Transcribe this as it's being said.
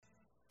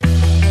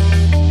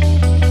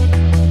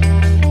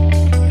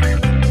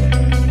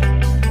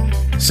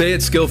Say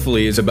It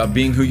Skillfully is about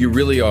being who you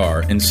really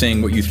are and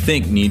saying what you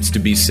think needs to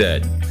be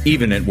said,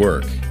 even at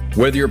work.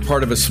 Whether you're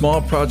part of a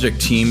small project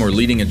team or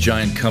leading a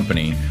giant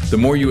company, the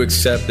more you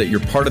accept that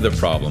you're part of the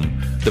problem,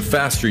 the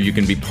faster you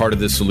can be part of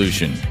the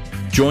solution.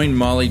 Join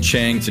Molly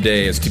Tschang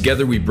today as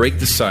together we break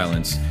the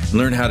silence and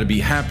learn how to be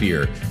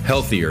happier,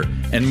 healthier,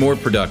 and more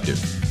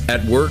productive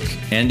at work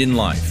and in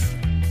life.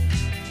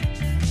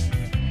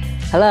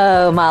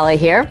 Hello, Molly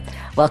here.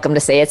 Welcome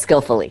to Say It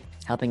Skillfully,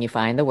 helping you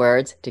find the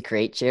words to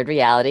create shared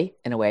reality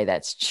in a way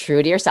that's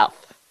true to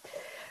yourself.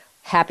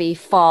 Happy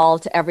fall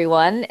to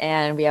everyone,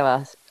 and we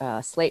have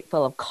a slate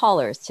full of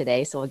callers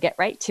today, so we'll get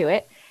right to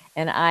it.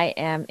 And I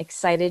am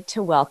excited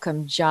to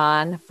welcome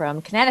John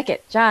from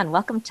Connecticut. John,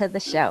 welcome to the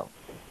show.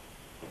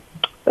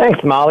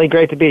 Thanks, Molly.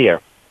 Great to be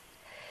here.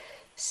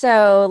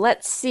 So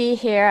let's see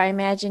here. I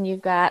imagine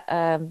you've got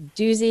a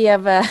doozy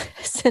of a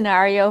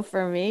scenario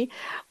for me.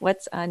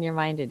 What's on your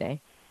mind today?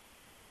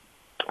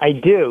 I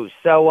do.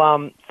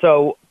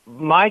 So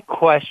my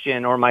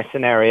question or my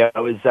scenario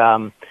is,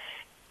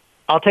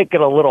 I'll take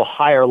it a little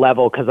higher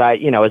level because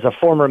as a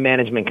former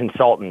management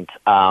consultant,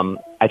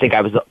 I think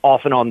I was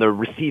often on the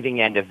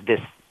receiving end of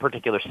this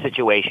particular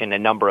situation a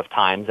number of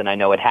times, and I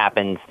know it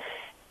happens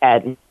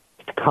at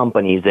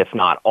companies, if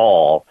not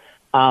all.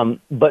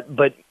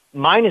 But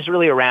mine is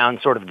really around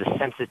sort of the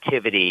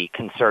sensitivity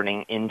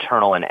concerning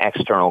internal and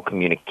external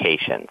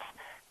communications.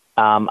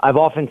 I've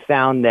often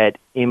found that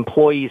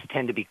employees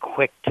tend to be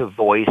quick to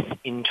voice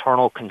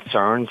internal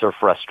concerns or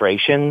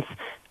frustrations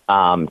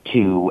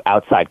to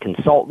outside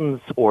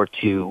consultants or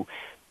to,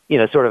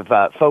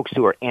 folks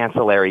who are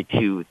ancillary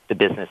to the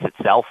business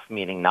itself,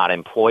 meaning not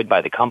employed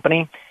by the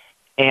company.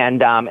 And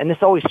this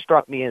always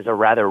struck me as a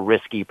rather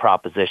risky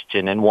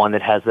proposition and one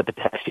that has the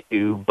potential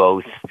to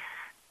both,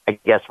 I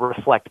guess,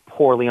 reflect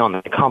poorly on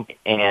the company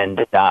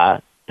and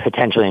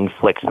potentially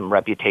inflict some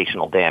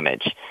reputational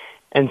damage.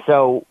 And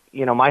so,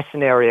 my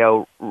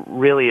scenario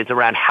really is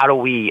around how do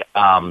we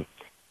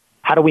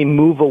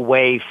move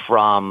away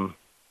from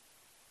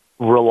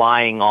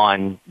relying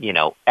on,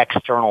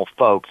 external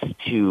folks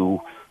to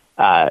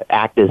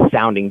act as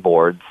sounding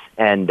boards,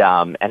 and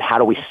how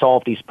do we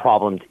solve these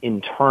problems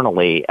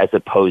internally as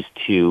opposed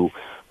to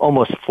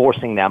almost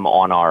forcing them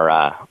on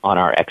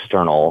our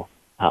external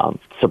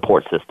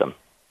support system.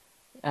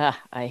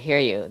 I hear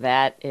you.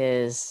 That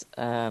is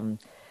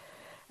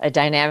a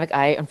dynamic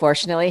I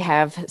unfortunately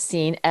have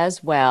seen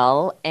as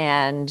well,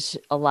 and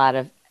a lot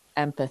of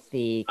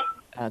empathy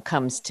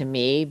comes to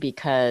me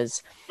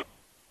because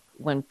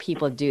when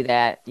people do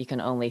that, you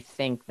can only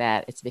think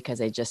that it's because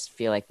they just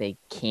feel like they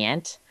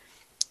can't,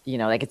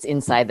 like it's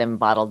inside them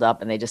bottled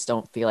up and they just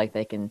don't feel like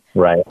they can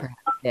perhaps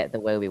get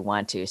the way we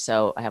want to.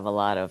 So I have a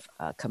lot of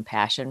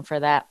compassion for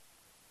that.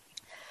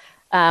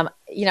 I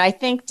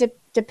think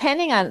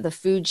depending on the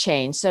food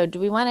chain. So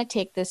do we want to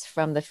take this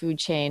from the food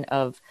chain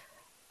of,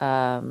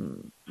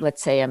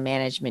 let's say, a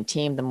management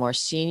team, the more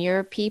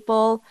senior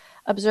people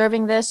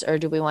observing this, or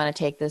do we want to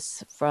take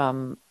this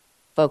from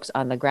folks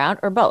on the ground,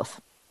 or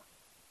both?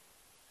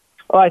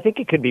 Well, I think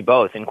it could be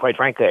both, and quite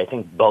frankly, I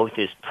think both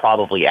is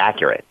probably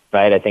accurate,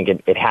 right? I think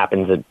it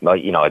happens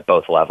at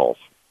both levels.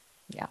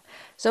 Yeah.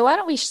 So why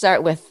don't we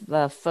start with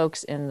the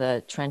folks in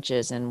the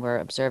trenches, and we're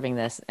observing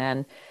this,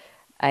 and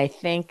I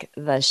think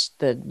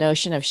the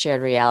notion of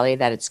shared reality,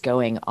 that it's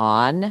going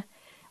on,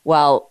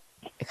 well,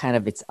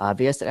 it's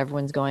obvious that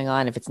everyone's going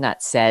on. If it's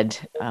not said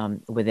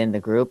within the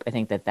group, I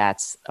think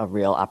that's a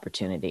real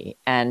opportunity.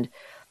 And,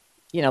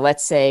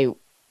 let's say,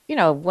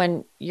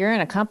 when you're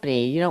in a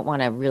company, you don't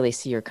want to really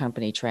see your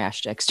company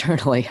trashed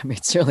externally. I mean,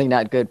 it's certainly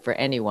not good for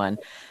anyone.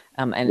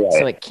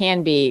 So it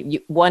can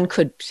be, one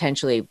could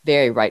potentially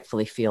very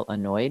rightfully feel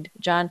annoyed,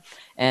 John,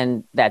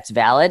 and that's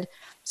valid.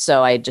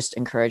 So I just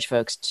encourage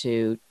folks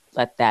to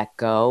let that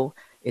go.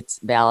 It's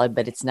valid,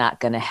 but it's not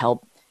going to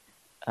help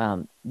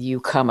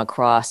you come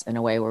across in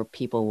a way where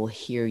people will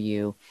hear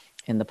you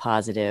in the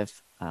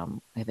positive,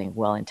 I think,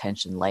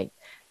 well-intentioned light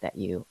that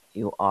you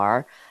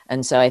are.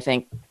 And so I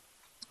think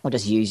I'll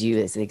just use you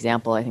as an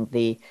example. I think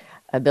the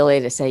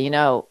ability to say,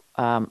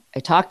 I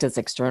talked to these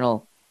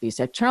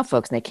external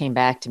folks, and they came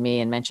back to me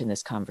and mentioned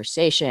this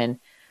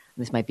conversation.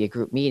 This might be a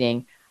group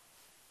meeting,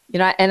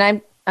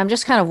 and I'm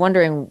just kind of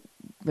wondering,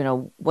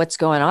 what's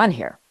going on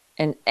here.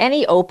 And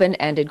any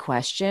open-ended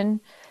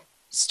question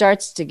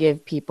starts to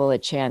give people a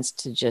chance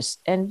to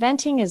and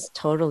venting is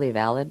totally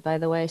valid, by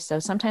the way. So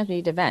sometimes we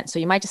need to vent. So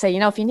you might just say,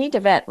 if you need to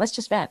vent, let's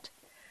just vent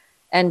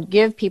and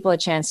give people a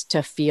chance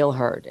to feel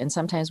heard. And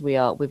sometimes we've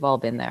all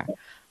been there.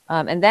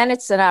 And then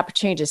it's an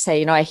opportunity to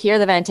say, I hear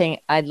the venting.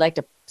 I'd like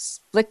to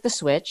flick the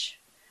switch.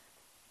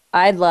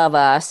 I'd love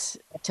us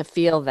to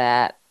feel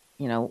that,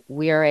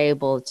 we are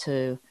able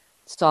to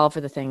solve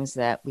for the things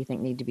that we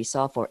think need to be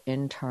solved for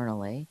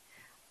internally.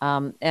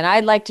 And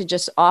I'd like to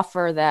just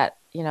offer that,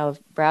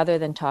 rather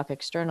than talk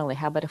externally,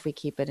 how about if we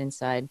keep it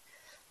inside,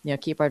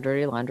 keep our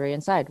dirty laundry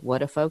inside? What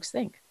do folks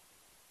think?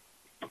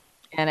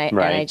 And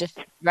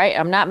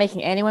I'm not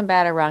making anyone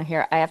bad or wrong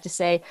here. I have to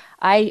say,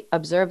 I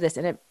observe this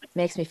and it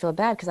makes me feel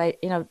bad because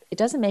it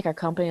doesn't make our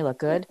company look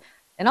good.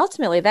 And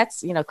ultimately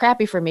that's,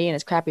 crappy for me and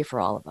it's crappy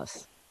for all of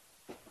us.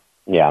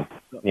 Yeah.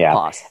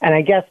 Boss. And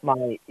I guess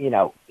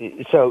so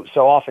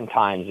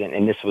oftentimes,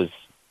 and this was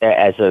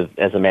as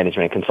a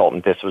management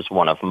consultant, this was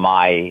one of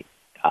my,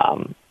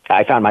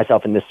 I found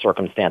myself in this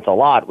circumstance a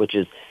lot, which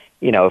is,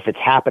 if it's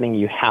happening,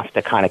 you have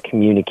to kind of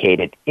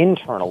communicate it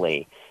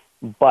internally.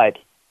 But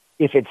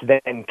if it's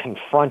then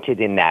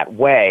confronted in that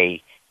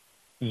way,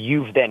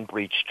 you've then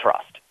breached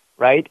trust,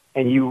 right?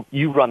 And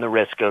you run the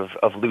risk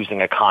of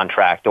losing a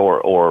contract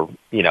or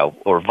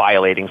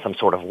violating some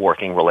sort of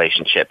working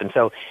relationship. And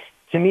so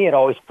to me, it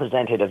always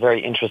presented a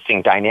very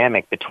interesting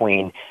dynamic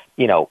between,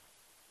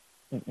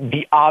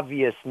 the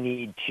obvious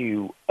need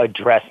to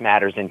address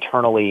matters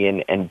internally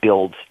and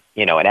build,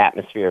 an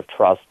atmosphere of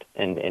trust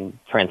and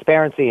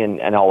transparency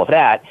and all of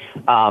that.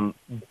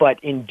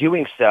 But in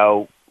doing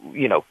so,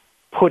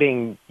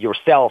 putting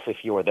yourself,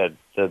 if you're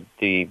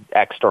the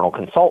external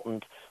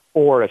consultant,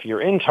 or if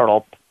you're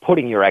internal,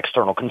 putting your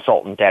external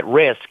consultant at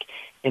risk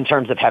in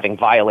terms of having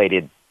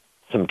violated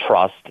some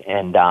trust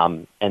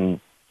and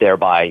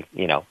thereby,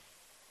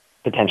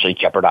 potentially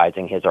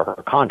jeopardizing his or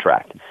her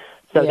contract.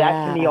 So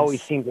that to me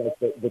always seems like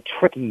the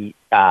tricky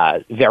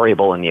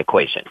variable in the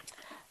equation.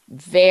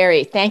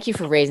 Thank you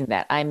for raising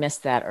that. I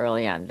missed that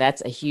early on.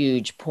 That's a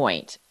huge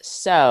point.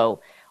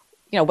 So,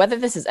 whether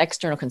this is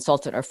external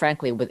consultant or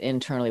frankly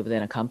internally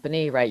within a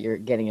company, right? You're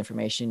getting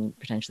information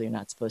potentially you're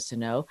not supposed to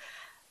know.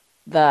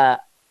 The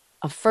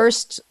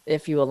first,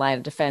 if you will, line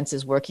of defense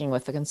is working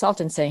with the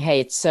consultant saying, hey,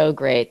 it's so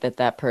great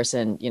that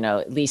person,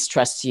 at least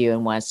trusts you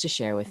and wants to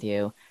share with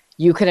you.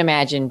 You could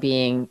imagine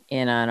being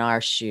in on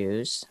our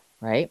shoes,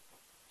 right?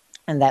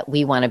 And that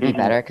we want to be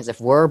better because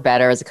if we're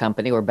better as a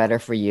company, we're better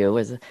for you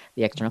as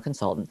the external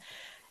consultant.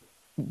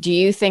 Do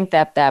you think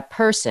that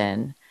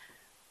person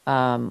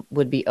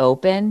would be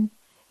open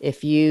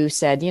if you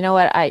said, you know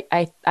what,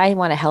 I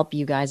want to help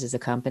you guys as a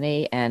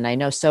company, and I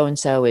know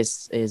so-and-so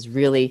is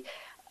really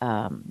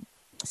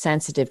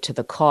sensitive to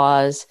the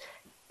cause.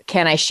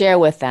 Can I share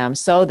with them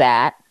so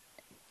that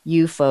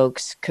you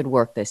folks could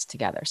work this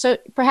together? So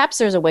perhaps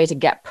there's a way to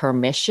get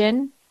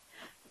permission,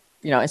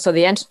 and so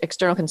the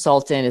external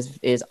consultant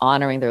is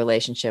honoring the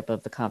relationship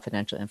of the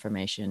confidential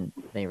information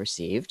they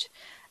received,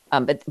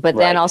 but right.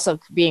 Then also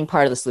being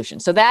part of the solution.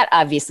 So that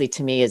obviously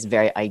to me is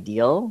very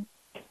ideal,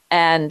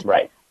 and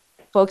right.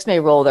 Folks may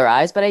roll their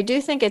eyes, but I do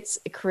think it's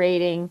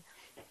creating,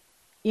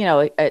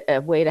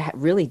 a way to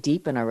really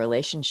deepen a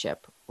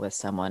relationship with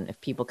someone if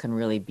people can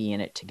really be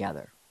in it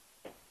together.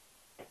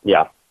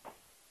 Yeah.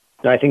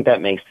 No, I think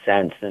that makes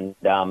sense.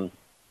 And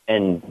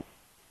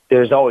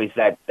there's always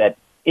that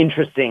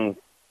interesting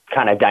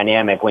kind of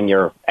dynamic when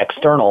you're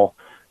external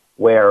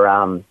where,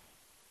 I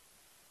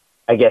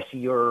guess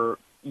you're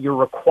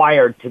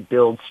required to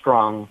build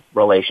strong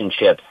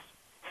relationships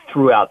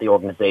throughout the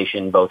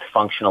organization, both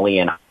functionally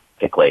and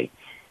ethically.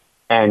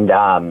 And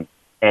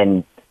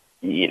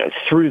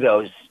through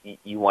those,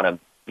 you want to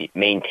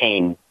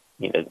maintain,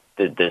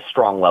 the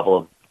strong level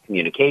of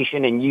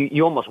communication, and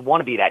you almost want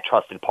to be that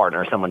trusted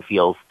partner someone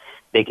feels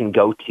they can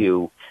go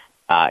to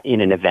in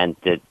an event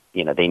that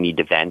they need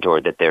to vent, or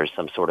that there's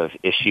some sort of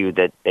issue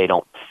that they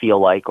don't feel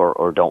like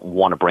or don't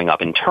want to bring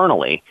up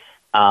internally.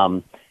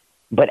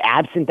 But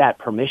absent that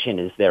permission,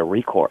 is there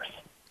recourse?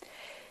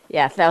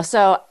 Yeah.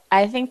 So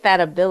I think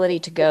that ability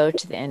to go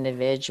to the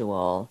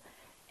individual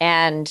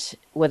and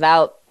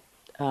without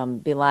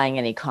belying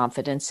any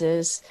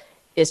confidences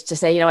is to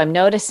say, I'm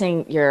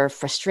noticing you're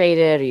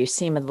frustrated, or you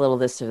seem a little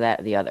this or that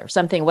or the other,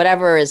 something,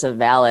 whatever is a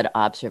valid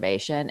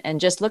observation, and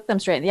just look them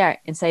straight in the eye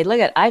and say,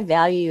 look, I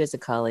value you as a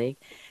colleague,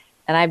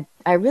 and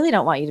I really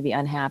don't want you to be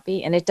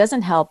unhappy. And it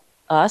doesn't help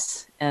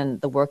us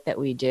and the work that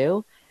we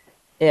do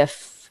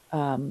if,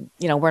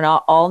 we're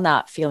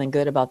not feeling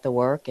good about the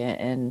work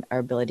and our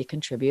ability to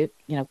contribute.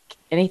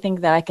 Anything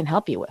that I can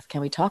help you with, can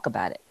we talk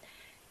about it?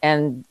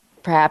 And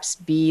perhaps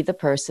be the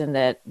person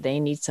that they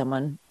need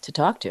someone to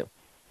talk to,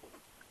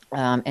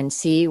 and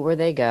see where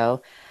they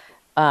go.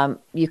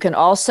 You can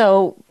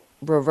also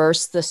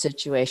reverse the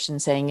situation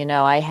saying,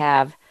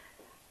 I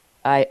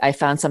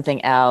found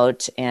something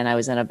out and I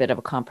was in a bit of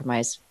a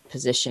compromised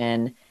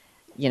position.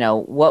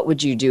 What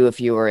would you do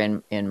if you were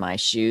in my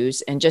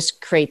shoes? And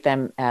just create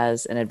them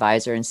as an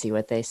advisor and see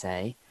what they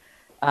say.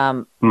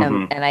 And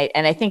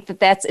I think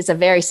it's a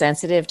very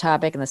sensitive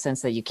topic in the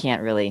sense that you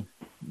can't really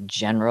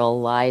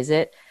generalize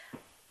it.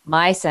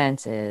 My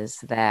sense is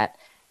that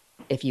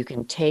if you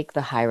can take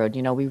the high road,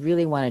 we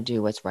really want to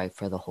do what's right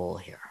for the whole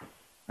here,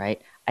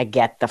 right? I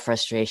get the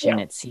frustration.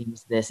 Yeah. It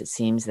seems this, it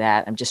seems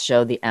that. I'm just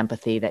show the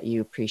empathy that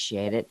you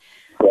appreciate it.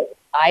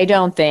 I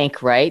don't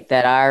think, right,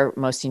 that our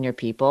most senior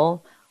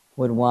people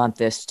would want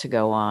this to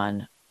go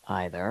on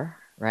either,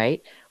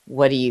 right?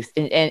 What do you,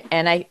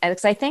 and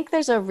I think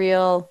there's a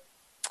real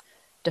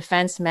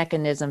defense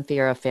mechanism,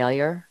 fear of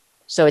failure.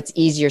 So it's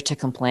easier to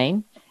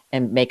complain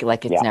and make it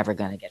like it's never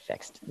going to get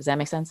fixed. Does that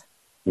make sense?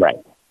 Right.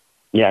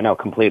 Yeah, no,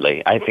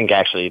 completely. I think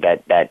actually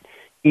that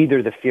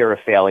either the fear of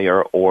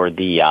failure or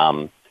the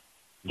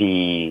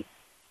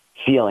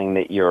feeling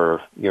that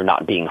you're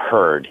not being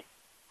heard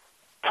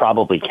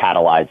probably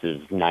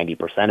catalyzes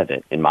 90% of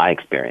it in my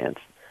experience.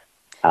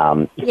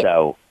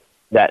 So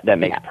that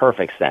makes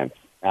perfect sense.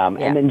 And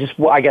then just,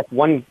 I guess,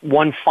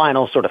 one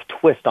final sort of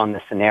twist on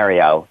the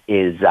scenario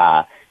is,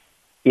 there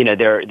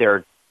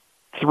are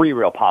three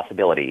real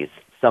possibilities.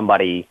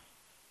 Somebody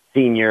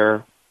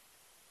senior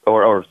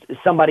or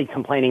somebody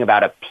complaining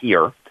about a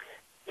peer,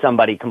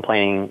 somebody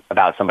complaining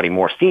about somebody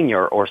more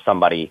senior, or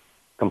somebody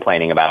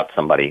complaining about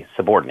somebody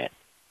subordinate.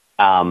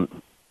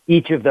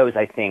 Each of those,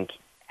 I think,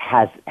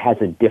 has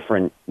a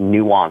different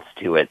nuance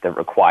to it that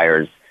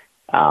requires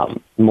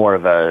more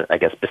of a, I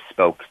guess,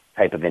 bespoke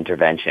type of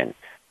intervention.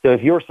 So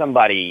if you're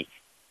somebody,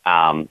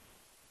 more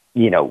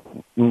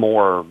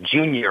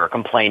junior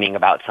complaining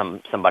about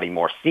somebody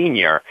more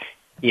senior,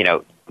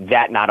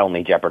 that not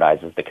only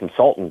jeopardizes the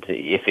consultant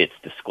if it's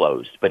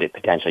disclosed, but it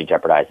potentially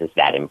jeopardizes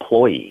that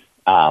employee.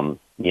 So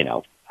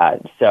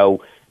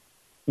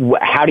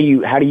how do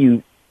you,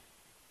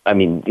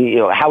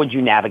 how would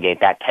you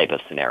navigate that type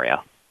of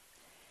scenario?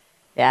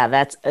 Yeah,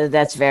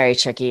 that's very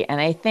tricky. And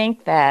I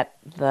think that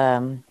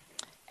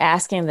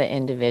asking the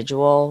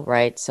individual,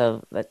 right?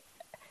 So that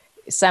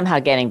somehow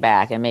getting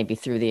back, and maybe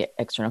through the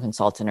external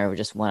consultant or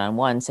just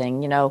one-on-one,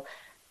 saying,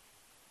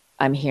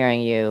 I'm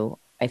hearing you.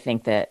 I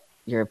think that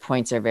your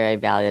points are very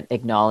valid,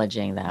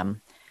 acknowledging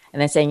them.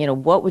 And then saying,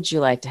 what would you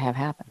like to have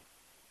happen?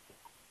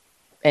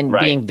 And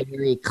being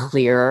very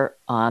clear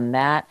on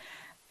that.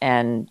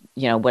 And,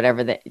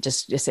 whatever that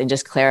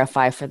just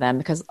clarify for them,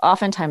 because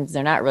oftentimes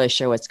they're not really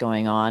sure what's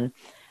going on.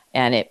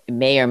 And it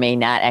may or may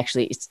not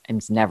actually,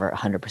 it's never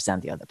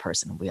 100% the other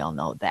person. We all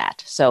know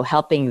that. So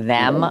helping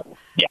them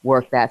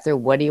work that through.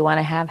 What do you want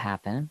to have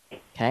happen?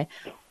 Okay.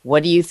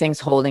 What do you think's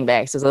holding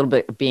back? So it's a little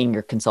bit being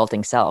your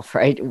consulting self,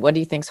 right? What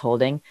do you think's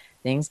holding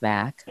things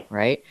back,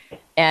 right?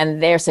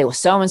 And they're saying, well,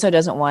 so-and-so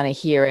doesn't want to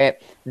hear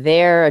it.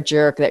 They're a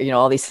jerk, that,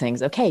 all these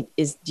things. Okay.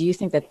 Do you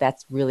think is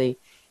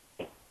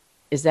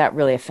that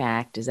really a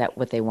fact? Is that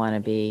what they want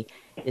to be?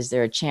 Is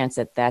there a chance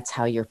that that's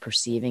how you're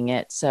perceiving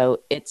it?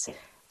 So it's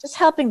just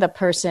helping the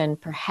person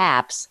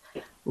perhaps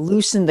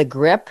loosen the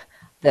grip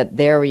that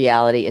their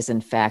reality is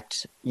in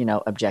fact,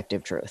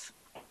 objective truth.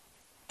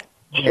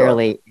 Sure.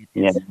 Really,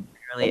 it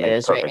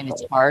is, right? And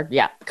it's hard.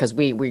 Yeah. Because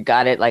we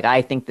got it. Like,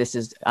 I think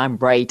I'm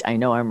right. I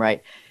know I'm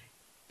right.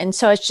 And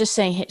so it's just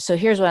saying, so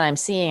here's what I'm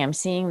seeing. I'm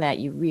seeing that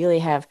you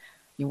really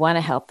you want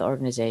to help the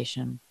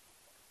organization.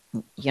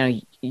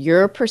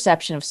 Your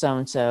perception of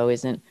so-and-so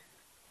isn't,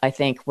 I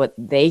think, what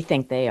they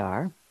think they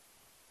are.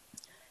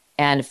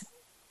 And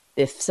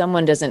if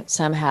someone doesn't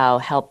somehow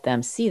help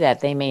them see that,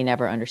 they may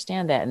never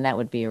understand that. And that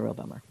would be a real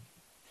bummer.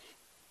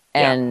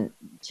 And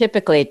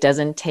typically it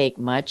doesn't take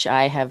much.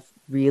 I have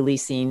really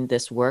seen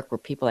this work where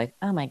people are like,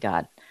 oh my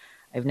God,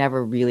 I've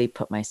never really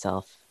put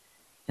myself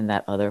in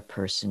that other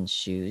person's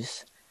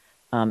shoes.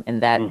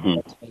 And that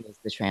is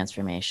the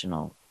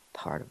transformational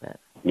part of it.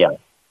 Yeah.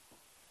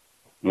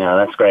 No,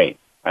 that's great.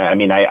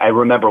 I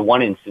remember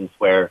one instance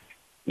where,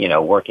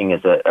 working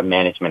as a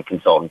management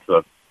consultant to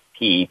a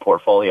PE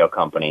portfolio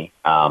company,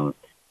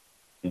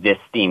 this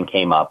theme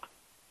came up,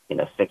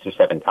 6 or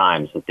 7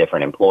 times with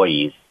different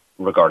employees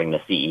regarding the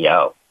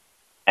CEO.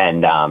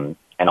 And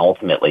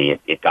ultimately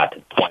it got to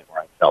the point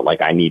where I felt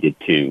like I needed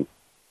to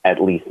at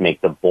least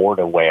make the board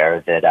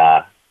aware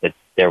that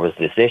there was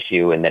this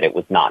issue, and that it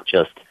was not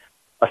just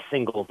a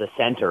single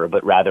dissenter,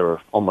 but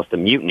rather almost a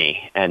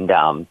mutiny. And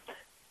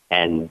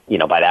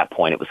by that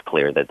point, it was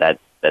clear that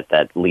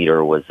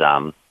leader was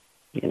not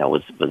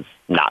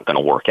going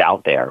to work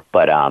out there.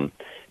 But,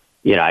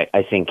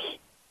 I think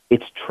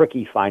it's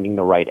tricky finding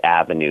the right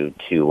avenue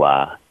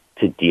to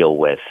deal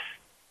with,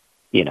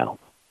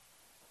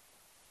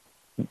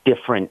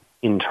 different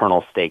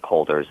internal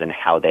stakeholders and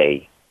how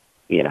they,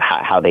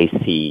 how they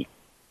see,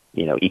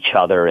 each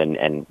other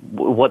and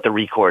what the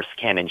recourse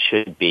can and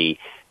should be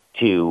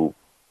to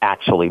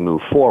actually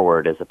move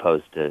forward, as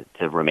opposed to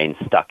remain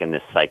stuck in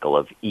this cycle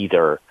of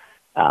either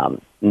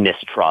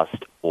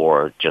mistrust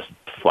or just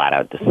flat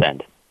out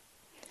dissent.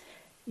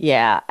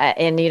 Yeah.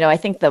 And, I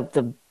think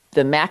the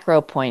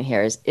macro point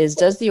here is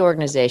does the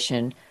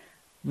organization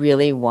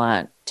really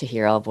want to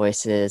hear all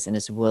voices and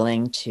is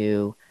willing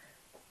to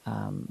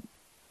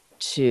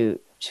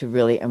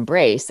really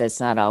embrace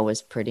that's not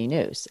always pretty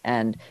news?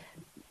 And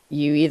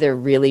you either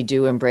really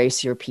do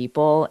embrace your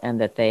people and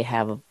that they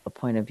have a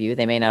point of view.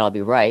 They may not all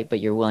be right,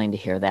 but you're willing to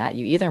hear that.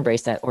 You either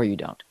embrace that or you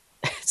don't.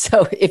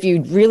 So if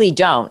you really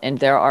don't, and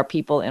there are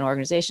people in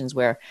organizations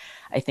where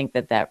I think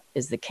that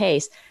is the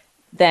case,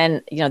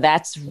 then,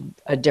 that's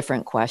a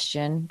different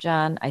question,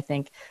 John. I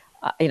think,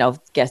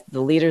 guess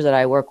the leaders that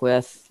I work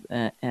with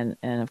and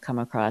have come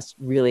across,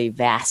 really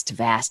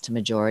vast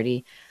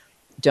majority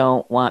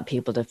don't want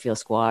people to feel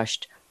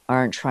squashed,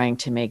 aren't trying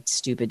to make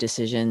stupid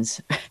decisions.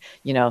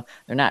 They're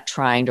not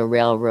trying to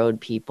railroad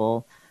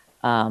people.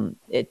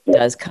 It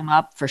does come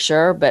up for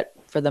sure, but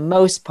for the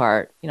most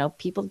part,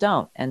 people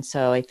don't. And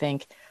so I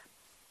think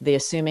the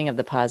assuming of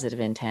the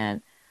positive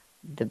intent,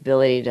 the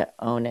ability to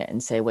own it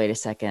and say, wait a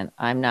second,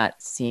 I'm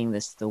not seeing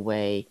this the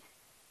way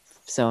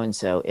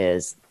so-and-so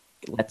is.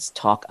 Let's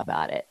talk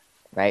about it.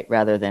 right?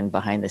 Rather than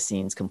behind the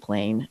scenes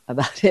complain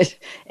about it.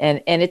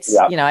 And it's,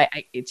 Yep.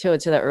 I to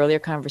the earlier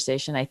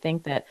conversation, I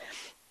think that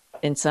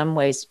in some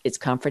ways it's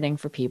comforting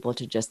for people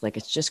to just like,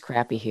 it's just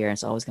crappy here.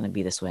 It's always going to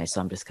be this way. So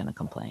I'm just going to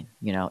complain,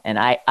 and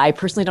I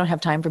personally don't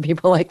have time for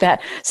people like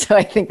that. So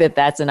I think that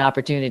that's an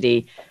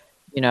opportunity,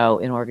 in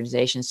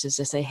organizations just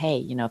to say, hey,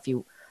 if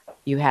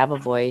you have a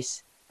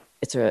voice,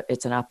 it's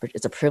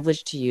a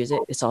privilege to use it.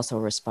 It's also a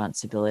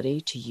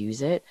responsibility to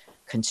use it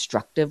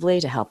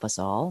constructively to help us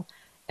all.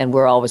 And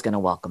we're always going to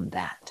welcome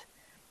that.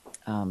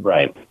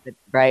 Right.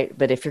 Right.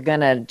 But if you're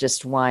going to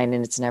just whine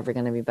and it's never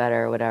going to be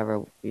better or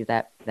whatever,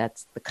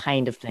 that's the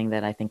kind of thing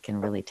that I think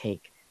can really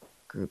take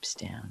groups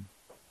down.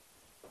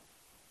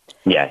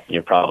 Yeah,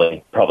 you're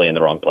probably in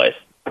the wrong place.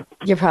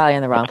 You're probably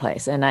in the wrong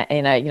place. And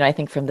I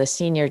think from the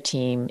senior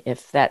team,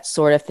 if that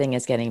sort of thing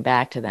is getting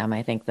back to them,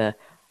 I think the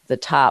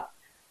top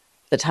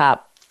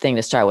thing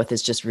to start with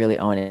is just really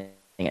owning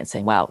it and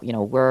saying, wow,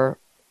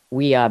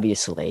 we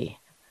obviously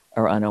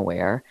are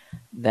unaware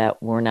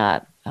that we're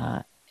not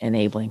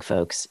enabling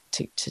folks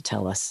to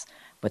tell us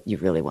what you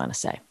really want to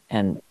say,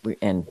 and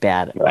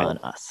bad Right. on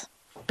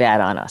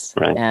us.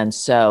 Right. And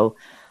so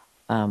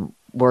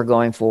we're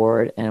going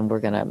forward, and we're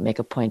going to make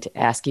a point to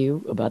ask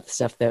you about the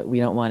stuff that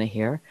we don't want to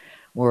hear.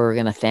 We're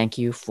going to thank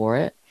you for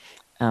it,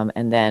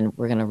 and then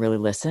we're going to really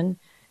listen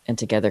and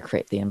together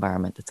create the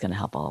environment that's going to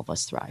help all of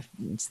us thrive.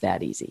 It's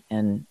that easy.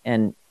 And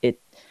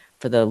it,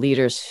 for the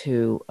leaders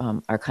who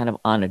are kind of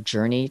on a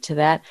journey to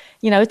that,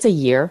 it's a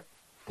year.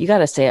 You got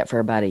to say it for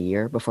about a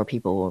year before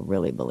people will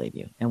really believe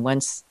you. And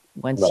once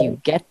Right. you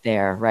get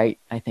there, right,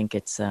 I think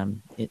it's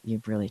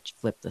you've really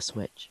flipped the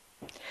switch.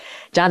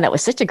 John, that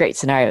was such a great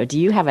scenario. Do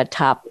you have a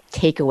top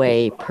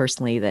takeaway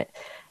personally that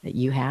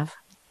you have?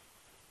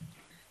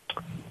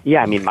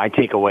 Yeah, I mean, my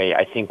takeaway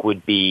I think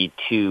would be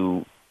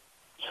to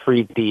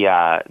treat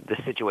the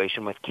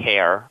situation with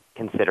care,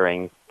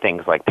 considering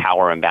things like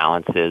power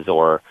imbalances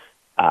or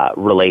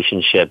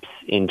relationships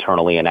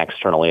internally and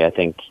externally. I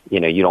think,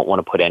 you don't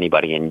want to put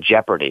anybody in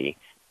jeopardy.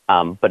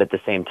 But at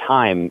the same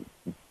time,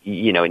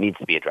 it needs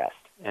to be addressed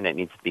and it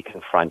needs to be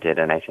confronted.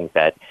 And I think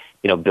that,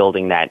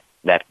 building that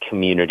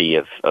community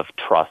of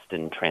trust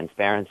and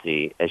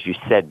transparency, as you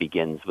said,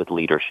 begins with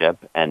leadership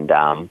and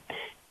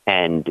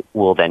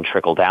will then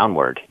trickle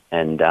downward.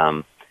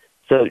 And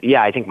so,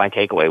 yeah, I think my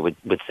takeaway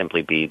would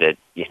simply be that,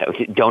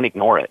 don't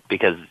ignore it,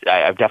 because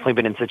I've definitely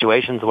been in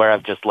situations where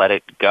I've just let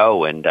it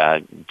go and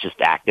just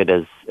acted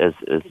as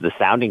the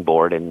sounding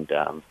board and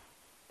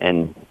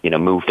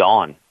moved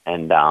on.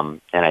 And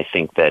I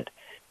think that,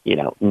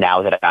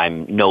 now that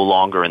I'm no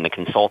longer in the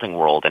consulting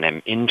world and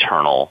I'm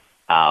internal,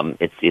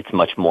 it's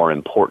much more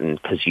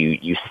important because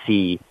you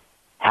see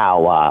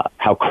how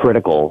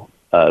critical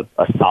a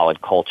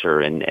solid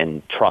culture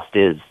and trust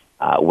is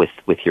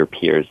with your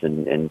peers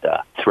and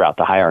throughout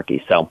the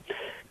hierarchy. So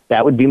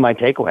that would be my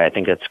takeaway. I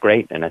think that's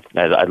great, and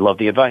I love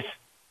the advice.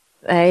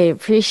 I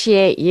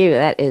appreciate you.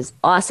 That is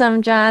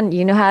awesome, John.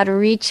 You know how to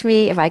reach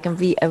me. If I can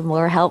be of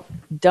more help,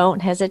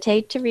 don't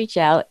hesitate to reach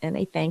out. And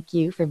I thank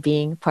you for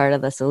being part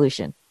of the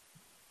solution.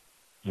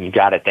 You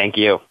got it. Thank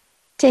you.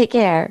 Take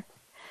care.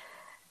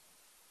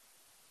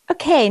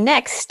 Okay,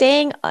 next,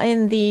 staying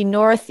in the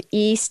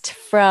Northeast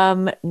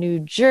from New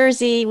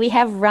Jersey, we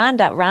have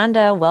Rhonda.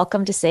 Rhonda,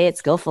 welcome to Say It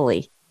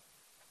Skillfully.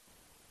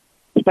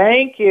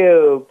 Thank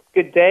you.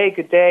 Good day.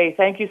 Good day.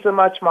 Thank you so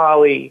much,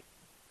 Molly.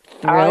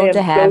 Thrilled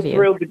to have you. I'm so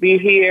thrilled to be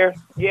here.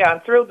 Yeah,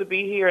 I'm thrilled to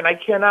be here, and I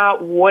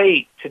cannot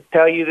wait to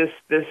tell you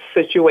this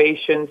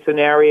situation,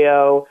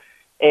 scenario,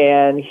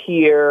 and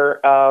hear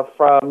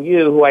from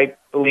you, who I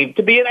believe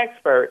to be an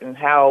expert in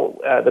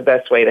how the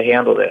best way to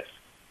handle this.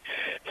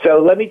 So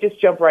let me just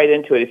jump right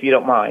into it, if you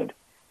don't mind.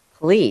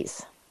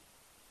 Please.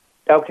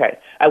 Okay.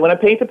 I want to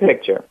paint a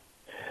picture.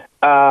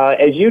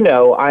 As you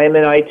know, I am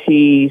an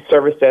IT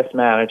service desk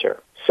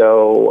manager.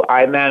 So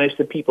I manage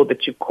the people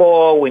that you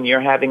call when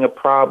you're having a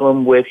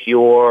problem with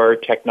your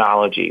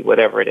technology,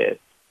 whatever it is.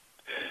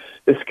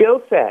 The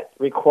skill set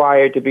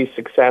required to be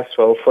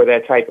successful for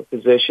that type of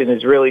position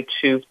is really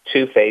two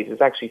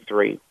phases, actually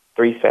three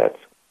sets.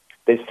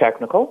 There's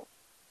technical.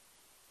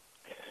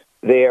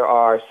 There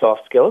are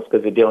soft skills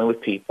because they're dealing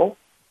with people.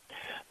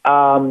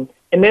 And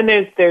then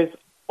there's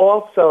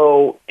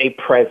also a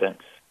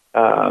presence.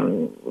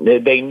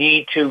 They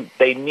need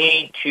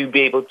to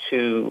be able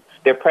to,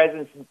 their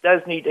presence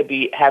does need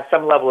to have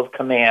some level of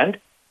command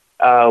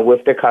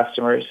with their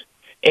customers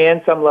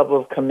and some level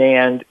of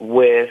command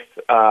with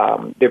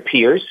their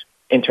peers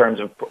in terms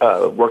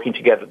of working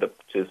together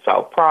to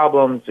solve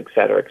problems, et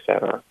cetera, et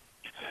cetera.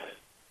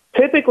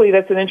 Typically,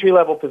 that's an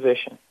entry-level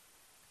position.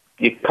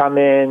 You come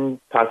in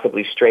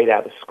possibly straight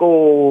out of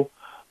school,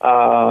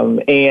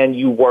 and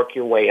you work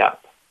your way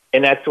up.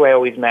 And that's the way I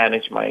always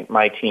manage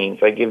my teams.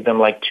 I give them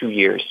like 2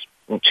 years.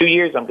 In 2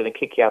 years, I'm going to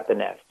kick you out the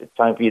nest. It's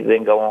time for you to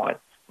then go on,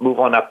 move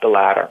on up the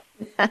ladder.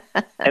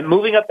 And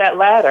moving up that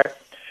ladder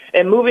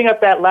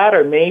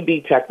may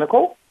be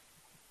technical,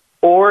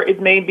 or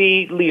it may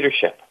be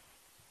leadership.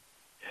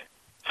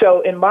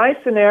 So in my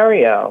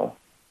scenario,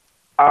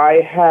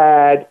 I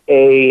had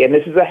and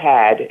this is a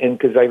had, and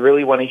because I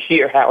really want to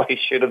hear how I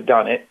should have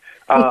done it,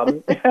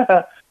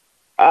 because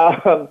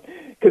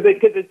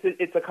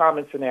it's a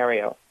common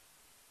scenario.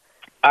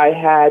 I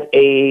had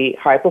a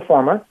high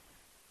performer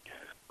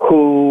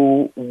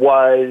who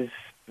was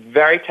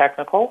very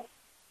technical,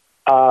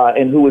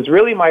 and who was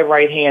really my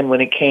right hand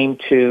when it came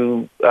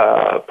to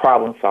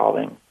problem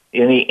solving.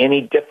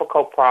 Any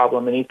difficult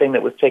problem, anything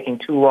that was taking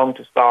too long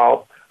to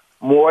solve,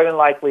 more than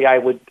likely I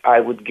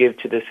would give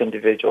to this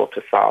individual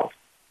to solve.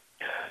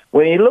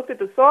 When you looked at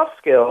the soft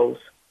skills,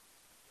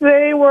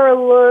 they were a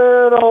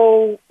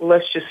little,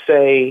 let's just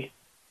say,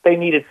 they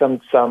needed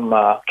some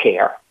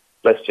care,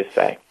 let's just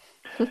say.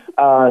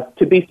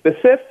 To be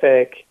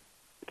specific,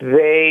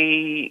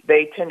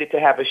 they tended to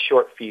have a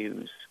short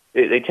fuse.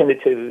 They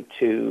tended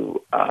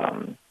to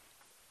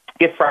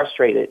get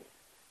frustrated,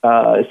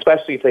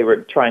 especially if they were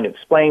trying to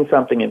explain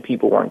something and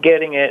people weren't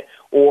getting it,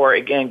 or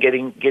again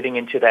getting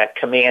into that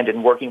command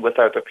and working with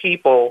other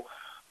people.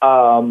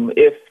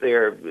 If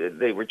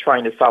they were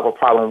trying to solve a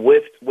problem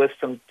with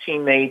some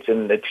teammates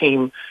and the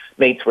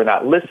teammates were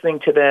not listening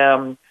to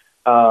them,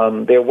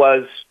 there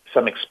was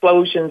some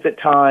explosions at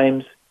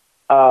times,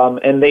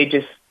 and they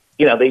just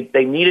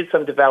they needed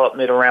some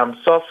development around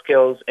soft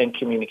skills and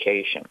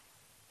communication.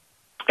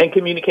 And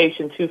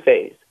communication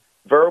two-phase,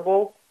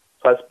 verbal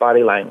plus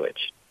body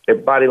language. Their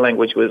body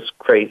language was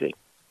crazy.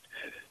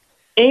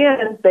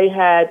 And they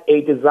had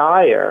a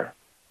desire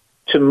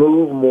to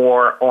move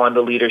more on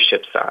the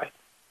leadership side.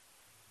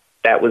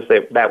 That was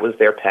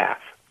their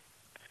path.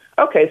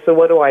 Okay, so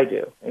what do?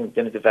 I'm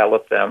going to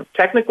develop them.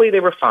 Technically,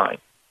 they were fine.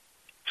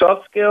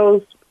 Soft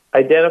skills,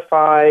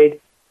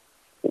 identified,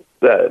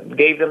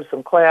 gave them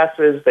some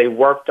classes. They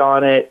worked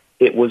on it.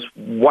 It was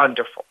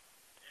wonderful.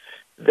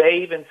 They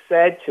even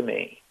said to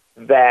me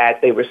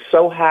that they were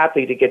so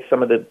happy to get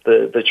some of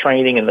the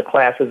training and the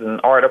classes and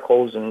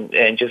articles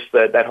and just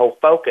that whole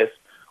focus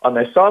on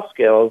their soft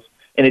skills,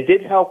 and it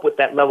did help with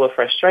that level of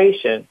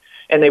frustration.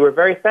 And they were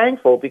very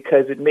thankful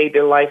because it made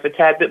their life a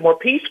tad bit more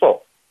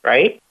peaceful,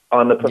 right,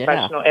 on the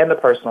professional and the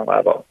personal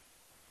level,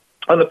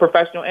 on the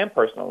professional and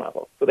personal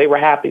level. So they were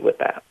happy with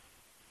that.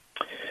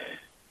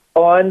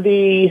 On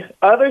the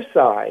other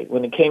side,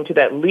 when it came to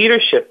that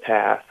leadership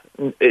path,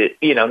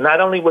 not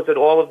only was it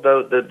all of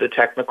the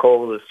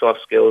technical, the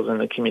soft skills, and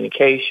the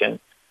communication,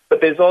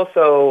 but there's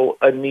also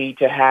a need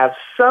to have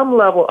some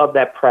level of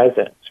that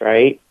presence,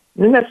 right?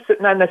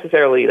 Not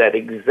necessarily that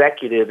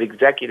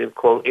executive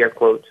quote air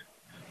quotes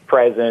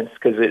presence,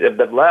 because of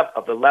the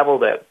level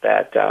that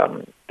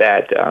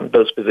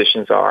those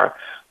positions are,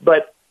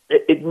 but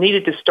it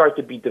needed to start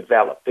to be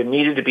developed. There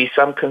needed to be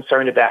some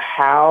concern about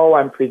how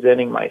I'm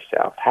presenting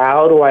myself.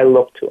 How do I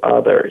look to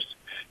others?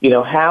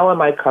 How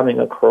am I coming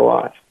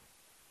across?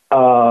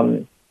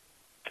 So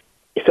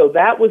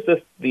that was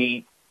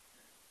the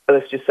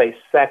let's just say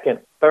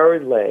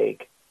third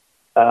leg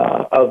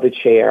of the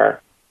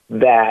chair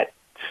that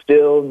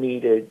still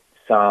needed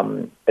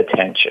some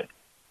attention,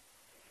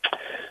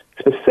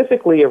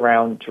 specifically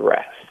around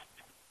dress.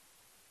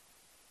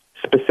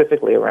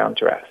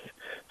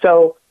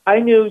 So I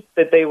knew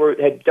that they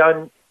had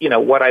done,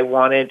 what I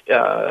wanted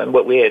and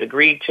what we had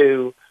agreed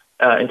to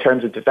in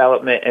terms of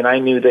development, and I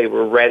knew they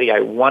were ready.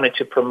 I wanted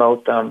to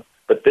promote them,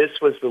 but this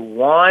was the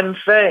one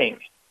thing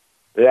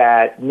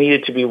that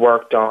needed to be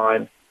worked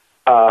on,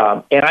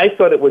 and I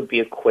thought it would be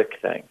a quick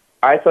thing.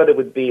 I thought it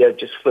would be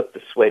just flip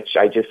the switch.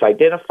 I just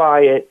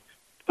identify it,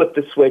 flip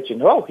the switch,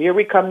 and here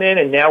we come in,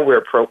 and now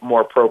we're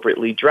more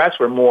appropriately dressed.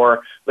 We're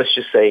more, let's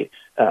just say,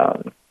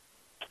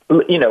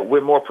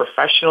 we're more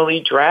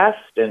professionally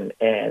dressed, and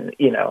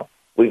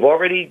we've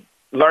already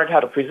learned how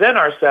to present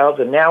ourselves,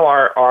 and now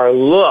our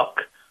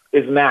look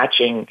is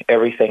matching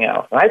everything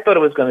else. And I thought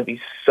it was going to be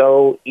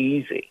so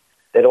easy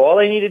that all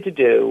I needed to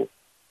do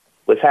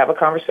was have a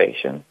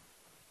conversation.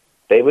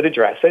 They would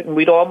address it, and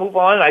we'd all move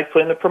on. I'd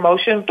put in the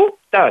promotion, boop,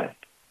 done.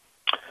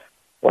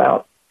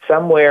 Well,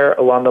 somewhere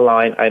along the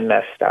line, I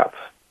messed up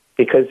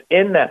because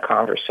in that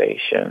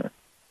conversation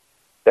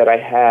that I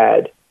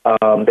had,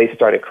 they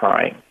started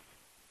crying.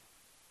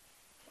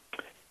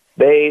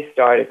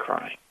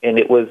 And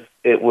it was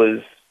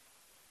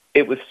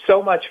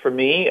so much for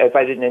me as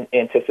I didn't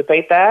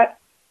anticipate that,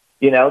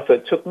 so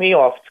it took me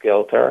off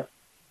kilter,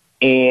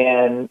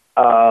 and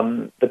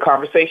the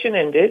conversation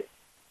ended.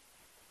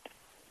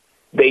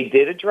 They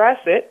did address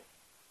it.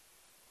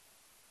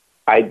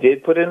 I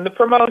did put in the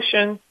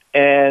promotion,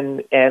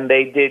 and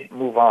they did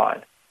move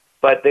on.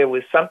 But there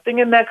was something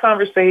in that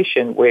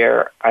conversation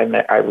where I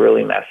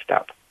really messed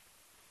up.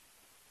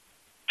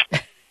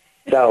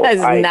 So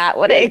That's not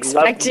what I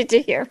expected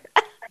to hear.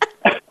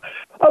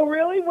 Oh,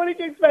 really? What did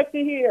you expect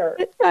to hear?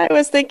 I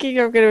was thinking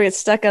you're going to get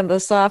stuck on the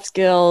soft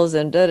skills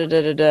and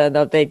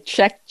da-da-da-da-da. They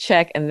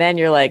check, and then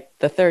you're like,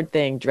 the third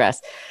thing,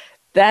 dress.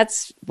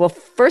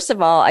 First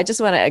of all, I just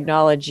want to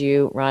acknowledge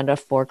you, Rhonda,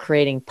 for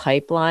creating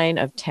pipeline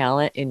of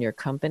talent in your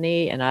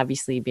company and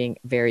obviously being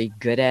very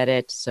good at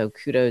it. So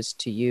kudos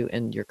to you,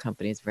 and your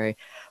company is very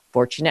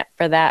fortunate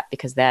for that,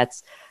 because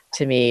that's,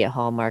 to me, a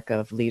hallmark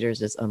of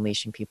leaders is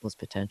unleashing people's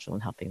potential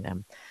and helping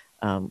them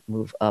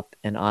move up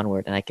and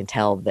onward. And I can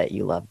tell that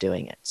you love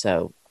doing it.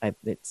 So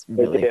it's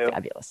really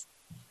fabulous.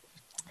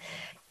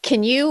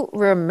 Can you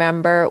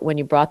remember when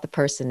you brought the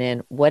person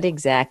in, what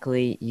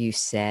exactly you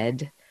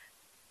said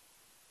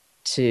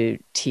to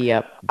tee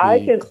up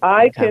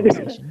the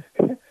conversation?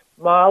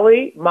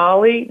 Molly,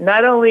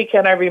 not only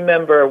can I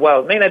remember,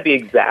 well, it may not be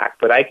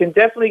exact, but I can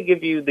definitely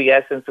give you the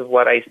essence of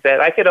what I said.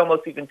 I could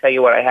almost even tell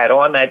you what I had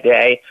on that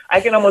day. I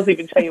can almost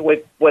even tell you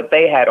what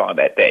they had on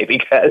that day,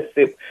 because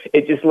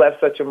it just left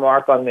such a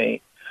mark on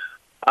me.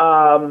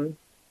 All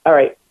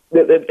right.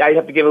 I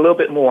have to give a little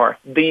bit more.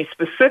 The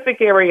specific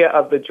area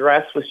of the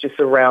dress was just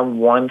around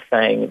one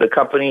thing. The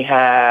company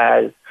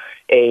has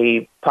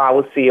a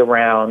policy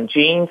around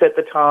jeans at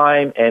the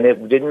time, and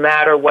it didn't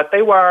matter what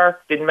they were.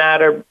 Didn't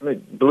matter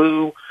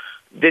blue,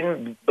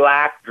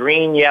 black,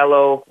 green,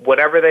 yellow,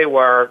 whatever they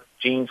were.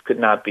 Jeans could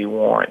not be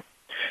worn.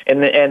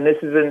 And this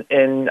is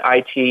in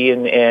IT,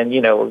 and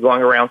we're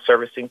going around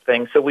servicing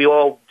things. So we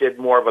all did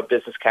more of a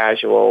business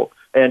casual,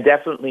 and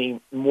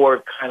definitely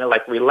more kind of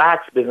like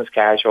relaxed business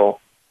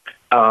casual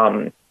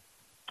than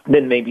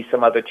maybe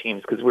some other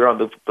teams, because we're on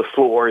the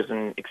floors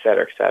and et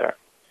cetera, et cetera.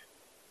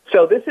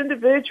 So this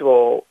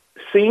individual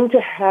seemed to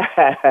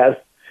have,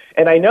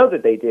 and I know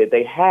that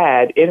they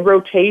had in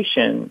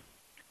rotation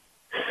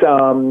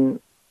some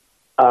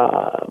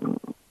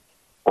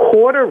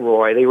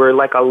corduroy. They were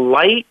like a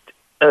light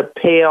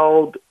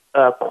paled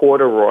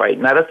corduroy,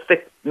 not a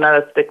thick,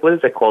 what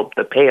is it called?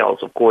 The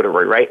pails of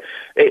corduroy, right?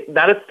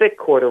 Not a thick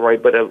corduroy,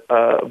 but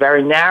a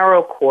very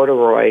narrow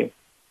corduroy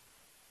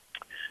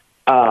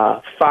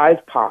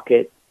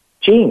 5-pocket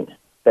jean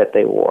that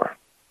they wore.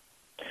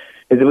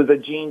 It was a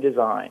jean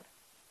design,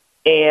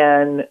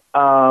 and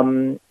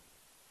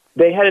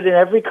they had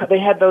it they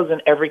had those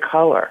in every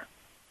color,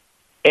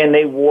 and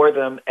they wore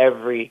them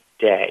every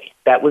day.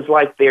 That was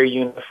like their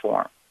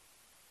uniform.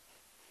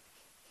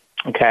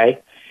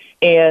 Okay,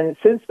 and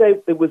since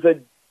it was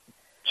a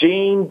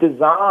jean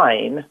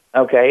design,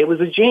 okay, it was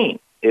a jean.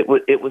 It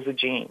was a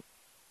jean.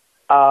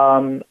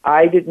 I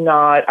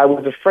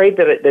was afraid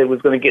that it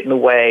was going to get in the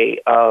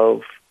way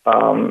of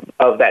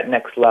that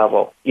next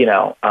level, even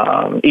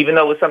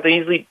though it was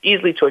something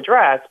easily to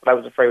address, but I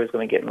was afraid it was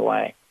going to get in the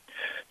way.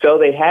 So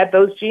they had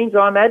those jeans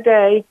on that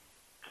day,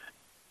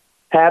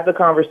 had the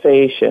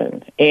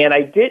conversation, and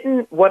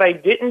what I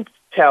didn't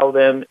tell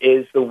them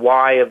is the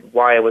why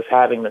I was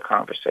having the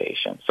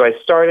conversation. So I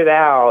started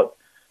out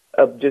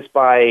just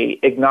by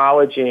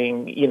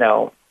acknowledging,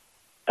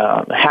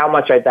 how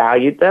much I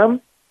valued them,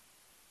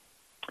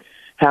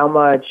 how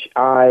much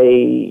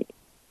I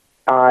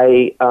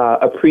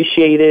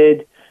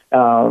appreciated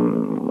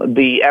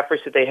the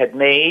efforts that they had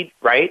made,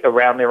 right,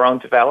 around their own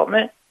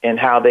development, and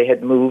how they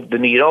had moved the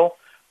needle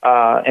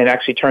and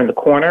actually turned the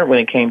corner when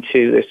it came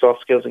to their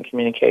soft skills and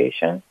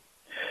communication,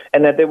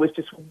 and that there was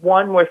just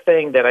one more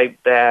thing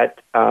that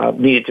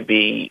needed to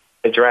be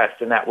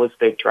addressed, and that was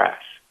their dress.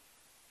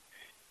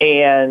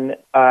 And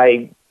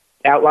I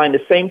outlined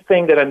the same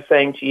thing that I'm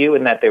saying to you,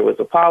 in that there was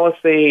a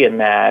policy,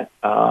 and that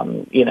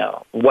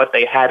what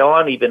they had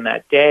on even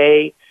that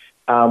day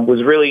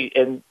was really,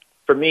 and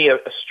for me, a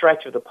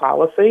stretch of the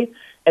policy,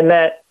 and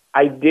that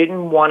I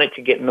didn't want it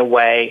to get in the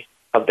way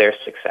of their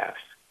success.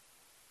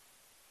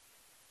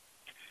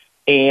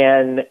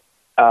 And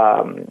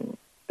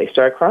they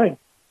started crying.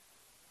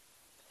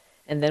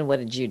 And then what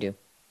did you do?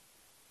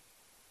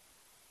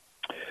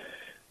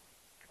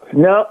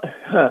 No,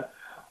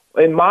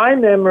 in my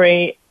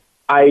memory,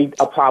 I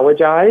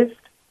apologized.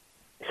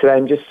 I said,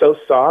 I'm just so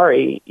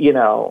sorry,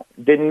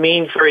 didn't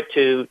mean for it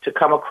to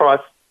come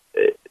across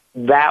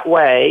that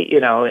way,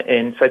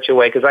 in such a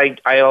way, because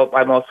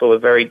I'm also a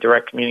very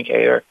direct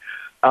communicator.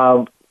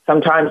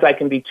 Sometimes I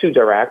can be too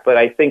direct, but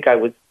I think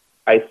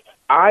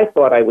I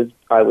thought I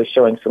was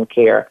showing some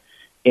care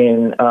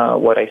in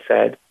what I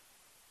said.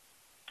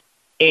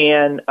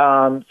 And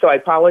so I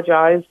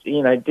apologized.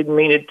 I didn't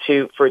mean it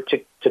to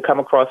come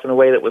across in a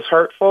way that was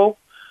hurtful.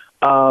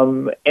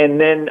 And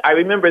then I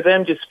remember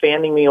them just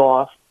fanning me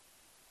off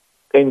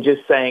and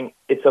just saying,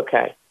 "It's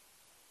okay,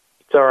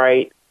 it's all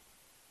right."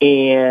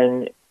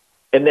 And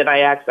then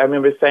I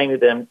remember saying to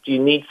them, "Do you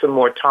need some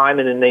more time?"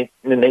 And then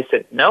they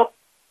said, "Nope."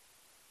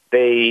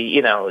 They,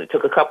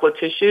 took a couple of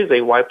tissues,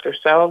 they wiped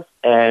themselves,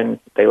 and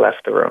they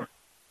left the room.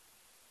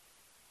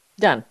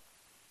 Done.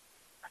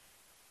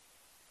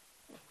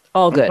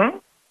 All good. Mm-hmm.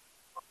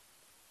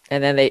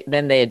 And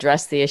then they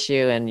addressed the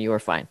issue, and you were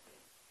fine.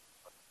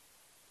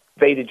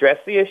 They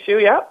addressed the issue,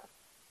 yep.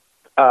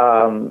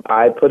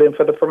 I put in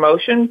for the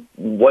promotion,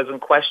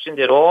 wasn't questioned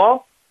at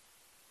all.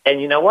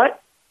 And you know what?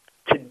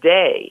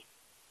 Today,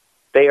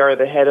 they are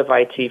the head of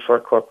IT for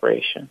a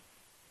corporation.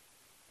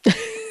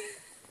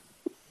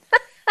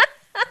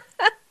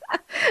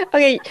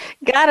 Okay,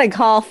 gotta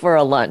call for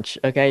a lunch.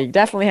 Okay, you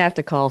definitely have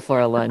to call for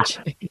a lunch.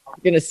 You're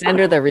gonna send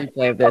her the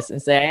replay of this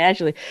and say, "I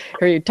actually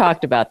heard you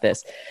talked about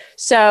this."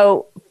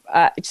 So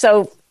I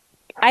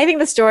think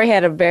the story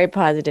had a very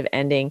positive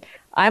ending.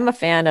 I'm a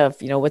fan of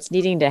what's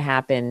needing to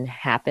happen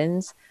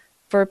happens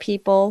for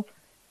people,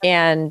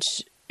 and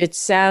it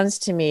sounds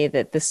to me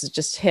that this has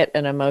just hit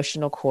an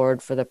emotional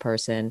chord for the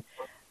person.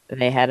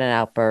 They had an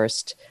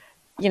outburst.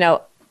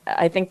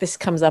 I think this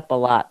comes up a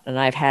lot, and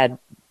I've had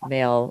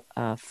male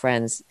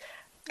friends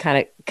kind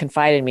of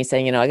confide in me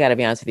saying, I got to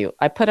be honest with you,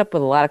 I put up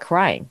with a lot of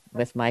crying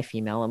with my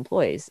female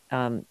employees.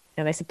 And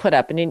I said, put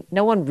up. And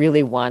no one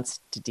really wants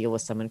to deal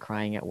with someone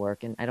crying at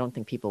work. And I don't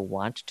think people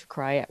want to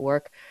cry at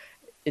work.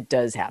 It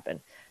does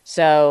happen.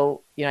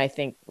 So, I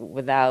think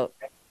without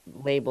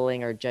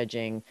labeling or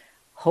judging,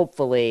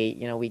 hopefully,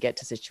 we get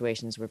to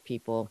situations where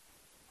people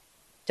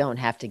don't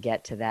have to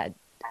get to that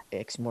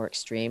more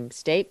extreme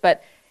state.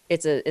 But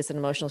it's an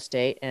emotional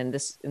state, and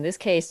in this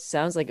case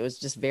sounds like it was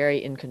just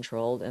very in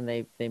controlled, and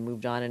they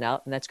moved on and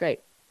out, and that's great.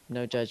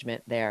 No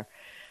judgment there.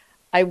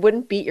 I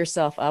wouldn't beat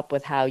yourself up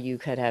with how you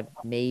could have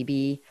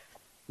maybe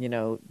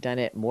done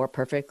it more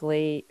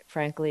perfectly,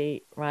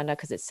 frankly, Rhonda,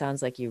 because it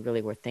sounds like you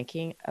really were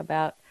thinking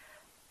about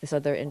this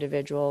other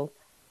individual.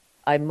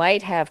 I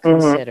might have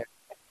considered,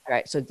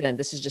 right, so then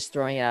this is just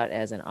throwing it out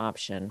as an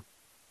option,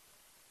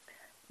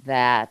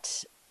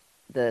 that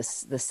the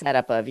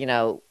setup of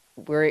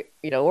we're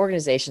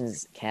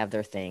organizations have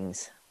their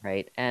things,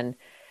 right, and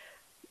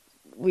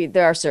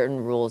there are certain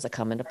rules that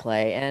come into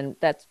play, and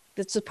that's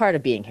a part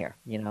of being here,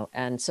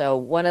 and so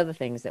one of the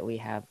things that we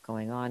have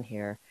going on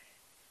here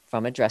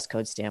from a dress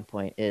code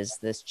standpoint is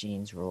this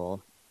jeans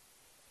rule.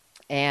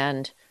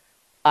 And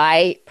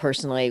I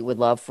personally would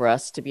love for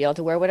us to be able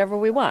to wear whatever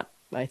we want.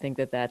 I think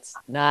that that's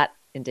not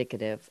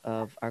indicative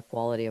of our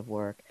quality of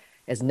work.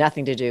 It has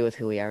nothing to do with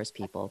who we are as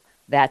people.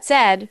 That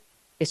said,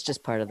 it's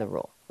just part of the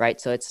rule, right?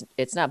 So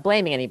it's not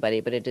blaming anybody,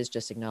 but it is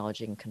just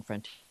acknowledging and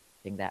confronting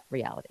that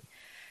reality.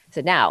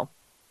 So now,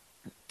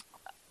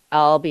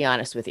 I'll be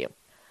honest with you.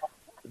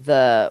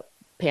 The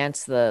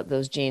pants,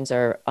 those jeans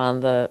are on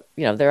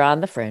they're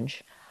on the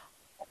fringe.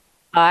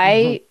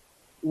 I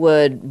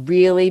would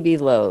really be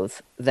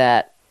loath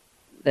that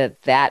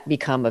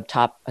become a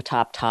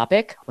top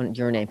topic when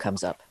your name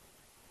comes up.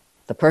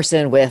 The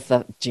person with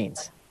the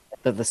jeans,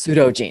 the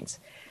pseudo jeans.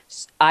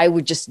 I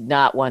would just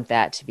not want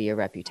that to be a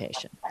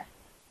reputation.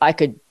 I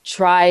could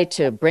try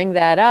to bring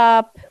that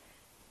up.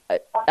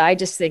 I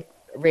just think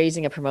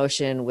raising a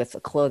promotion with a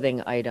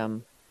clothing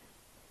item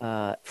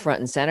front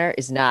and center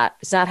it's not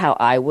how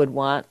I would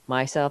want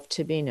myself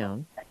to be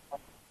known,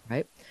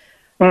 right?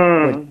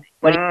 So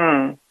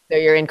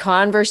you're in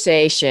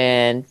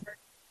conversation,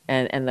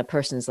 and the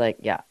person's like,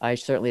 yeah, I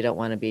certainly don't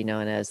want to be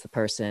known as the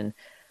person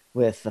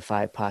with the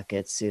 5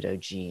 pocket pseudo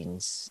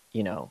jeans,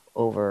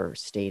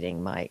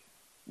 overstating my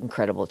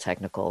incredible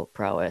technical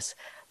prowess,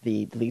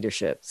 the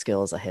leadership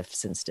skills I have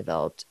since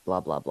developed, blah,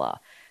 blah, blah.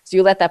 So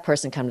you let that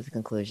person come to the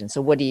conclusion.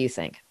 So what do you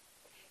think?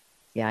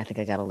 Yeah, I think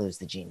I got to lose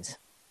the jeans.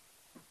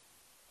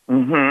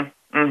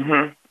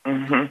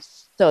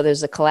 So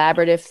there's a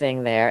collaborative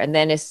thing there. And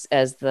then as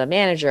the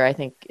manager, I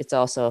think it's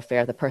also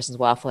fair. The person's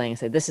waffling and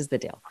say, this is the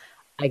deal.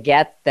 I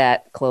get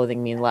that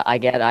clothing I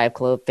have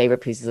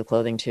favorite pieces of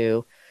clothing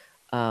too.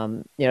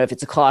 If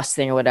it's a cost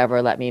thing or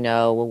whatever, let me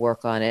know. We'll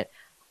work on it.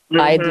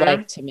 I'd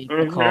like to make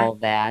the call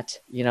that,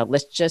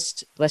 let's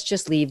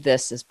just leave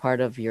this as part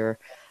of your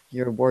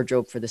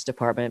wardrobe for this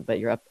department, but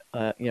you're up,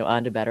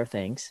 on to better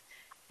things,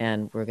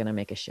 and we're going to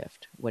make a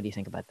shift. What do you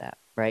think about that?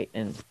 Right.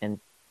 And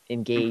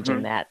engage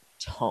in that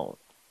tone.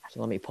 So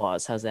let me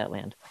pause. How's that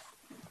land?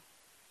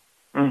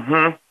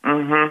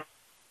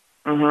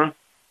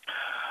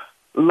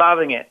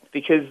 Loving it,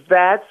 because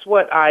that's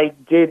what I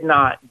did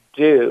not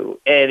do.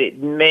 And it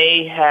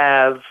may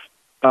have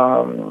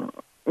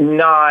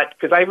not,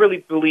 because I really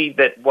believe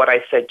that what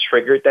I said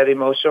triggered that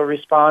emotional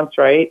response,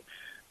 right?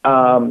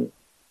 And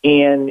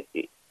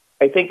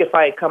I think if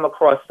I had come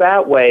across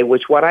that way,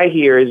 which what I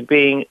hear is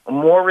being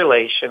more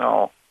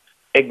relational,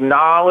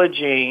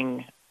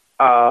 acknowledging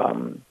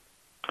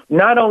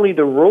not only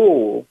the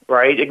rule,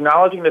 right,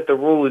 acknowledging that the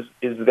rule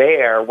is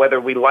there, whether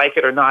we like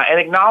it or not, and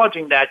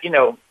acknowledging that,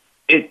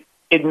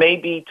 it may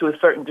be to a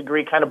certain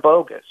degree kind of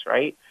bogus,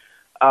 right?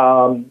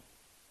 But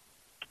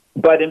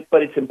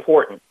it's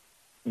important.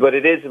 But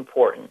it is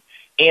important.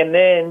 And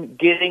then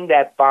getting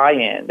that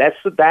buy-in.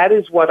 That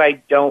is what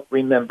I don't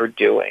remember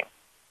doing.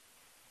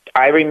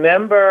 I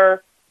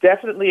remember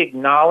definitely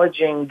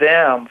acknowledging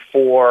them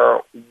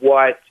for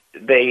what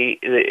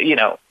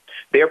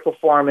their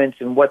performance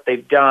and what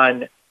they've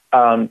done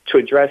to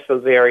address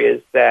those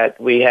areas that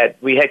we had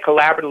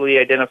collaboratively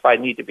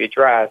identified need to be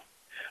addressed.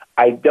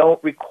 I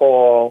don't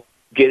recall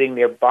getting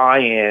their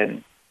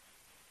buy-in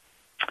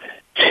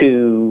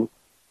to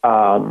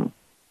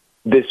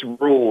this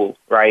rule,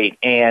 right?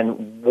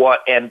 And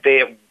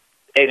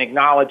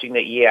acknowledging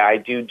that, yeah, I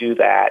do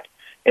that,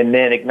 and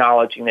then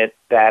acknowledging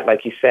that,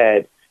 like you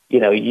said,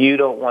 you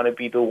don't want to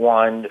be the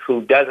one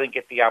who doesn't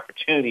get the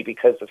opportunity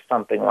because of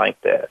something like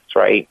this,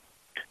 right?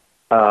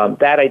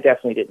 That I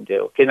definitely didn't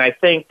do. And I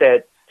think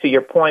that, to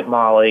your point,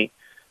 Molly,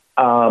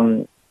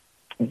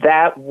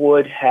 that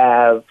would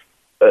have,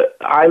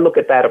 I look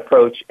at that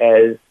approach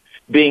as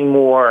being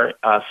more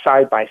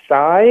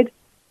side-by-side,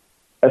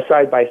 a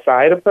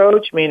side-by-side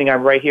approach, meaning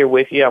I'm right here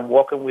with you, I'm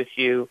walking with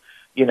you,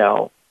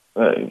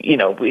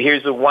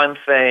 here's the one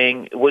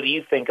thing. What do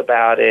you think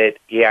about it?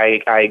 Yeah,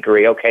 I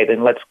agree. Okay,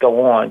 then let's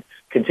go on,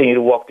 continue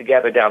to walk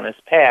together down this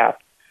path.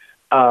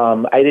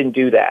 I didn't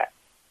do that.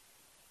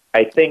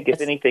 I think,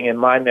 if anything, in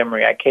my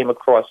memory, I came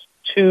across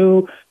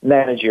too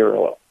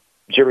managerial,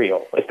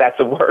 if that's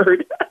a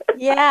word.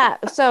 Yeah.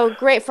 So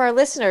great for our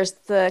listeners.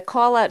 The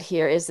call out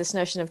here is this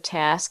notion of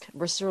task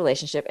versus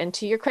relationship. And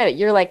to your credit,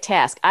 you're like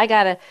task. I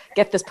got to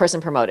get this person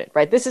promoted,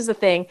 right? This is the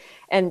thing.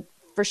 And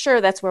for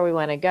sure, that's where we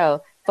want to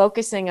go.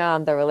 Focusing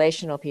on the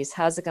relational piece.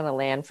 How's it going to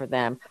land for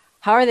them?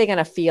 How are they going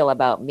to feel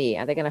about me?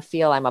 Are they going to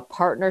feel I'm a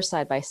partner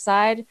side by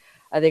side?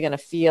 Are they going to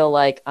feel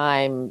like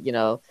I'm,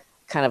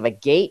 kind of a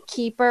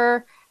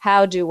gatekeeper?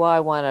 How do I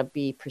want to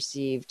be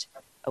perceived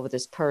with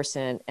this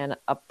person? And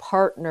a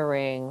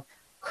partnering,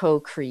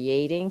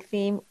 co-creating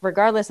theme,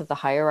 regardless of the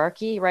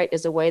hierarchy, right,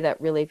 is a way that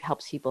really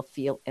helps people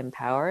feel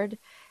empowered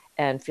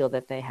and feel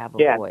that they have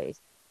a voice,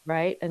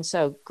 right? And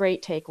so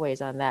great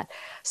takeaways on that.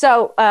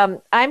 So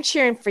I'm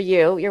cheering for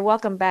you. You're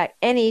welcome back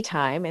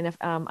anytime. And if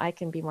I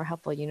can be more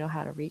helpful, you know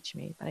how to reach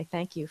me. But I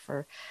thank you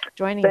for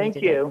joining me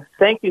today.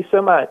 Thank you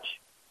so much.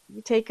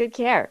 You take good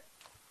care.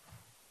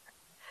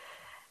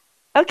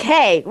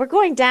 Okay, we're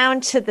going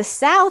down to the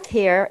south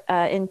here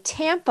in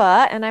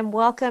Tampa, and I'm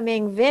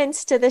welcoming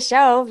Vince to the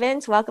show.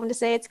 Vince, welcome to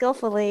Say It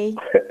Skillfully.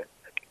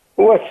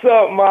 What's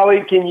up,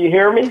 Molly? Can you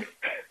hear me?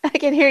 I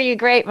can hear you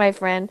great, my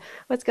friend.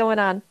 What's going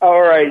on?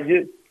 All right.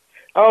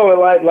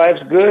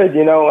 Life's good.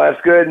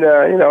 Life's good.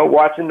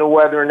 Watching the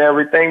weather and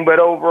everything. But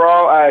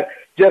overall, I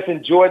just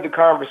enjoyed the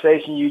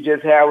conversation you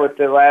just had with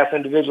the last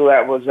individual.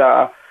 That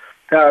was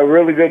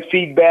really good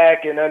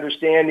feedback and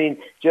understanding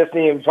just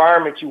the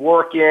environment you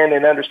work in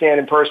and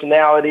understanding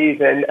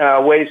personalities and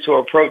ways to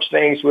approach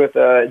things with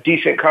a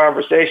decent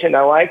conversation.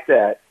 I like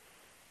that.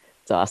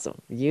 It's awesome.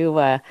 You,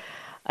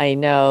 I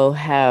know,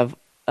 have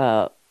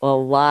a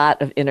lot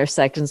of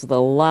intersections with a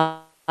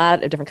lot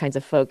of different kinds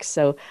of folks.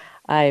 So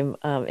I'm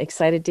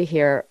excited to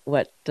hear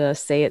what the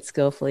Say It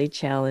Skillfully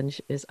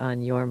challenge is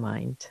on your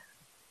mind.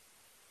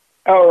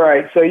 All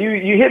right. So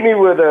you hit me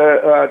with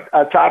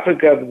a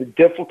topic of the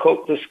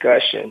difficult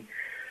discussion.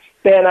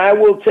 And I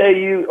will tell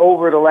you,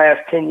 over the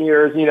last 10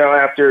 years,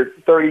 after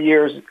 30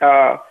 years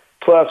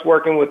plus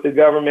working with the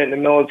government and the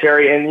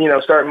military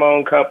and, starting my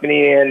own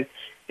company and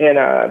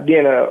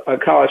being a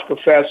college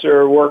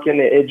professor,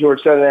 working at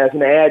Georgia Southern as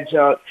an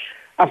adjunct,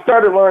 I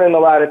started learning a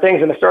lot of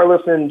things, and I started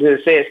listening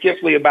to Say It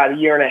Skillfully about 1.5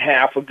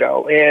 years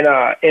ago,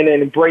 and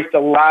embraced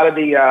a lot of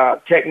the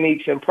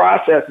techniques and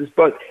processes.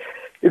 But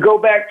to go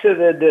back to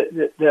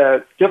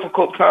the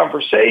difficult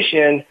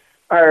conversation,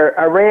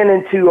 I ran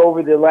into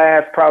over the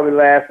last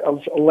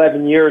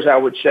 11 years, I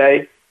would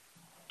say,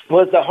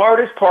 was the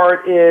hardest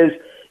part is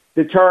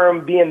the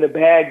term being the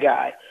bad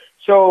guy.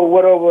 So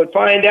what I would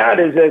find out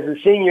is, as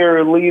a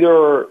senior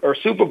leader or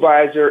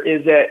supervisor,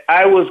 is that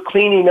I was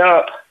cleaning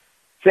up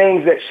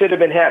things that should have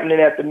been happening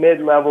at the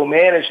mid-level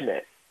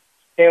management.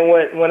 And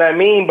what I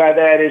mean by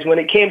that is, when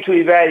it came to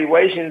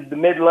evaluations, the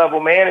mid-level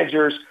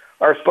managers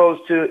are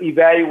supposed to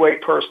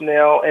evaluate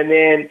personnel and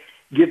then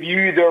give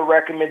you their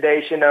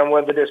recommendation on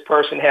whether this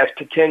person has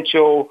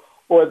potential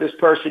or this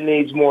person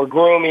needs more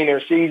grooming or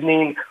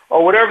seasoning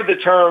or whatever the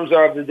terms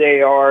of the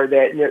day are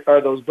that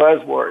are those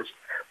buzzwords.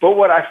 But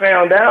what I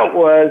found out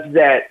was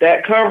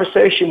that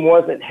conversation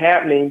wasn't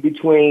happening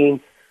between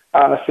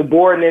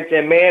subordinates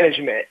and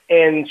management.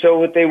 And so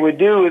what they would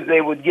do is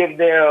they would give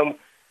them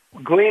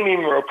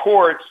gleaming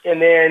reports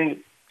and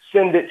then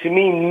send it to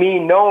me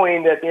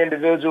knowing that the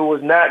individual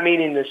was not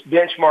meeting this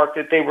benchmark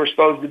that they were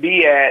supposed to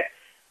be at,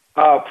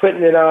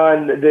 putting it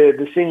on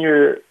the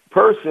senior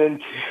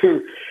person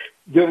to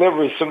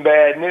deliver some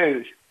bad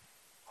news.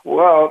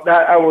 Well,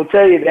 I will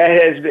tell you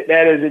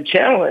that is a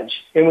challenge.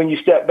 And when you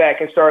step back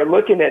and start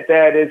looking at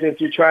that, is if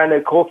you're trying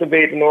to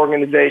cultivate an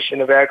organization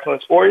of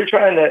excellence, or you're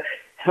trying to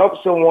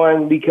help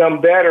someone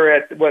become better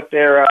at what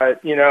they're,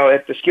 at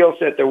the skill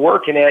set they're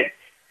working at.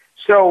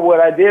 So what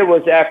I did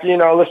was, after,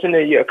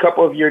 listening to a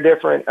couple of your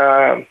different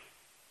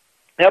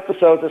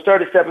episodes, I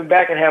started stepping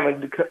back and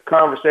having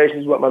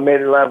conversations with my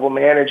mid-level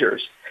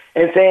managers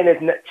and saying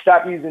that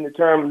stop using the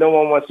term no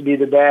one wants to be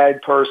the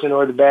bad person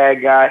or the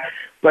bad guy.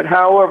 But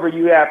however,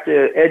 you have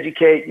to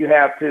educate, you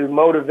have to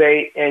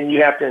motivate, and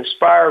you have to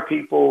inspire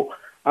people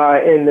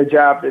in the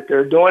job that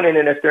they're doing.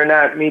 And if they're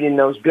not meeting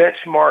those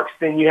benchmarks,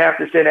 then you have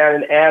to sit down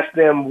and ask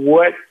them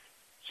what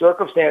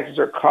circumstances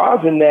are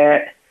causing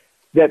that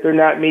they're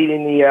not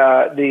meeting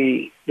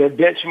the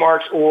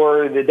benchmarks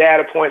or the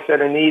data points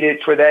that are needed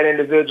for that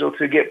individual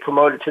to get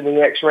promoted to the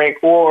next rank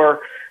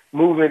or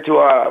move into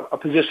a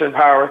position of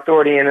power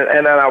authority. And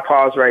then I'll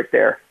pause right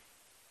there.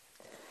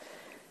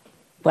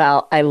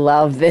 Well, I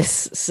love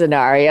this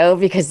scenario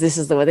because this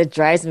is the one that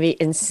drives me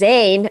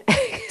insane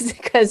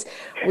because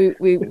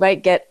we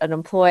might get an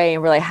employee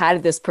and we're like, how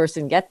did this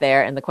person get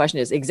there? And the question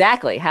is,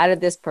 exactly, how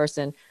did this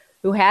person,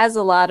 who has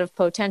a lot of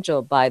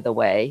potential, by the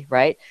way,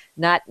 right,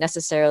 not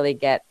necessarily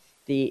get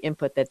the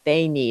input that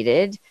they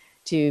needed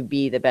to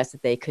be the best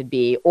that they could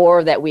be,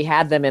 or that we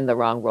had them in the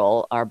wrong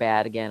role, are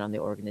bad again on the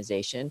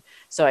organization.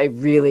 So I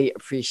really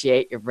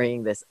appreciate your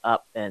bringing this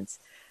up, Vince.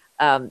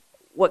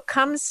 What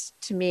comes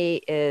to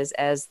me is,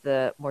 as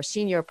the more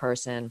senior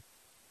person,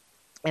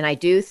 and I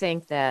do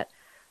think that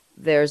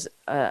there's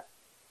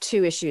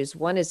two issues.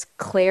 One is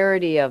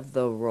clarity of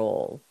the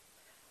role.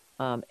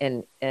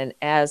 And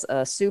as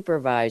a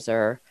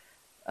supervisor,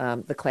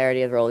 the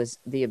clarity of the role is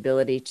the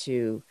ability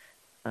to,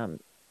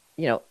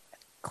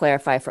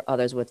 clarify for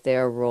others what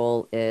their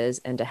role is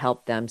and to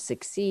help them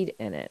succeed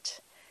in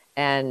it.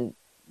 And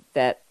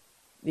that,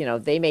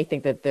 they may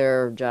think that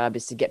their job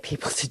is to get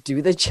people to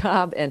do the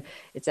job. And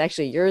it's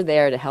actually, you're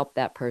there to help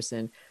that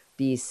person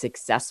be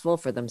successful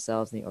for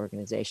themselves in the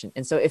organization.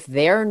 And so if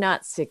they're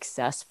not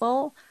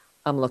successful,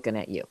 I'm looking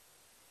at you.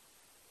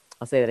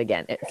 I'll say that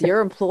again. If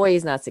your employee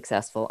is not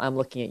successful, I'm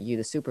looking at you,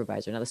 the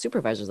supervisor. Now the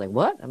supervisor's like,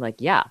 what? I'm like,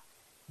 yeah,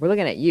 we're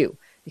looking at you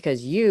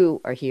because you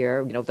are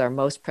here, with our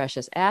most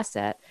precious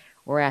asset.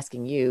 We're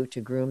asking you to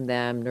groom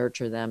them,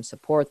 nurture them,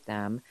 support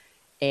them.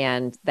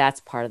 And that's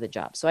part of the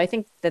job. So I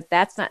think that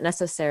that's not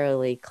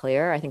necessarily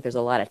clear. I think there's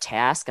a lot of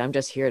task. I'm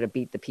just here to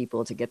beat the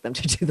people to get them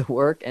to do the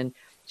work. And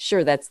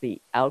sure, that's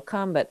the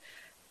outcome, but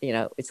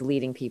it's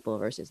leading people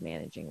versus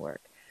managing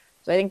work.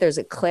 So I think there's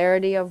a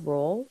clarity of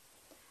role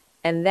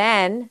and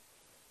then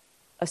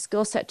a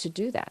skill set to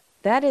do that.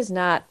 That is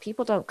not,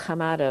 people don't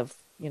come out of,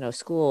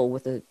 school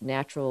with a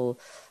natural,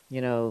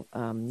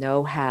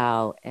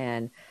 know-how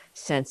and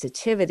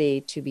sensitivity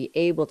to be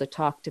able to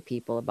talk to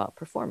people about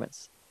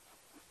performance.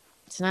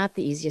 It's not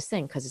the easiest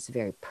thing because it's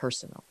very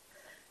personal.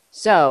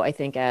 So I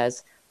think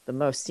as the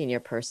most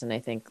senior person, I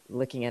think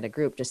looking at a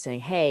group, just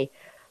saying, hey,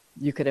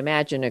 you could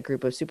imagine a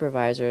group of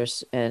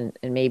supervisors and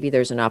maybe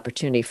there's an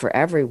opportunity for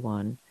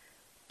everyone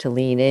to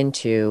lean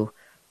into,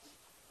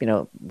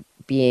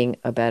 being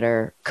a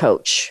better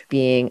coach,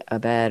 being a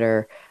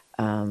better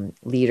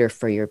leader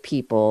for your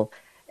people.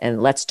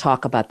 And let's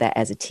talk about that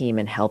as a team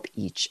and help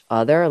each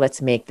other.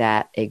 Let's make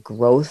that a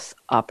growth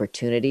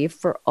opportunity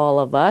for all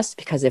of us,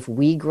 because if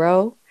we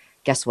grow,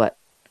 guess what?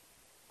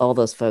 All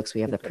those folks we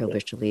have the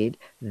privilege to lead,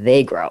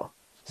 they grow.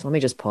 So let me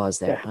just pause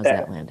there. How's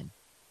that landing?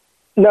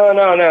 No.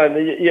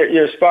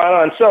 You're spot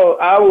on. So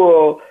I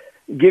will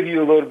give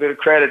you a little bit of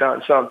credit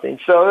on something.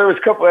 So there was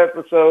a couple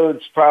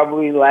episodes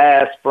probably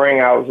last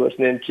spring I was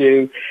listening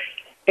to.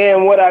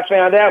 And what I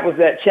found out was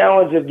that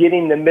challenge of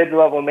getting the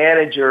mid-level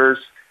managers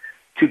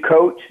to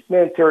coach,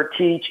 mentor,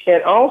 teach,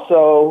 and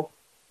also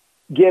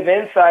give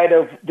insight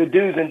of the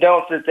do's and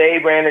don'ts that they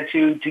ran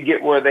into to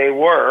get where they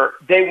were.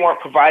 They weren't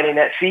providing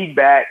that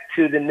feedback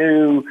to the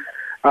new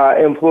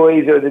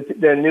employees or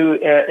the new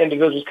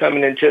individuals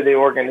coming into the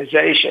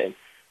organization.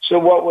 So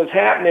what was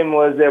happening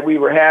was that we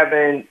were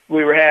having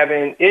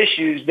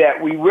issues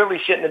that we really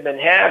shouldn't have been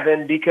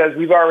having because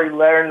we've already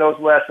learned those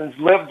lessons,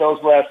 lived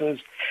those lessons,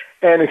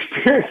 and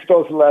experienced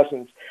those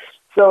lessons.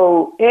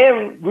 So,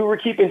 and we were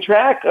keeping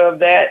track of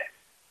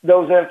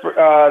those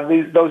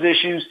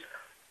issues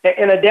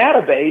in a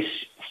database,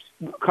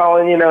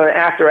 calling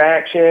after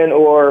action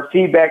or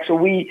feedback.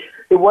 So it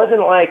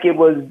wasn't like it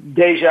was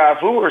deja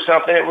vu or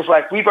something. It was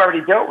like, we've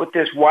already dealt with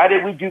this. Why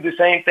did we do the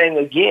same thing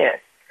again?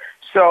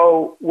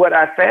 So what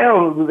I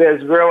found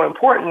was real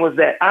important was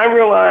that I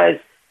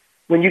realized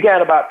when you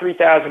got about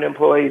 3,000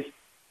 employees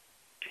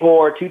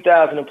or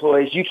 2,000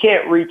 employees, you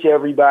can't reach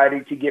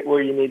everybody to get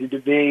where you needed to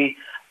be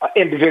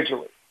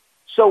individually.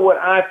 So what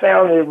I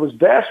found that was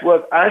best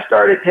was I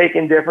started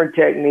taking different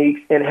techniques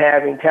and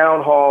having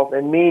town halls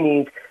and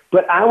meetings,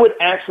 but I would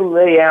actually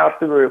lay out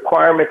the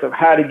requirements of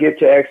how to get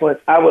to excellence.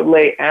 I would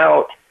lay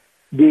out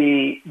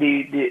the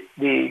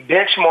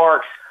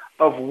benchmarks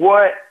of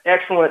what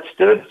excellence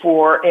stood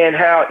for and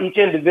how each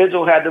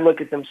individual had to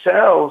look at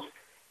themselves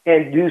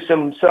and do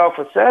some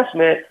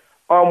self-assessment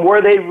on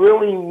were they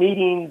really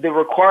meeting the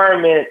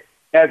requirement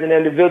as an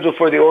individual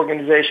for the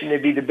organization to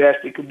be the best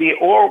it could be,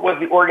 or was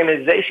the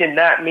organization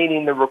not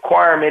meeting the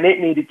requirement it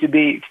needed to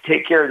be to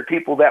take care of the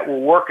people that were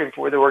working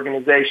for the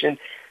organization.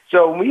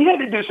 So we had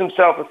to do some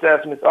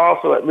self-assessments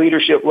also at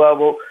leadership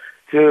level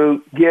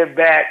to give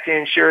back to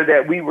ensure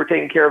that we were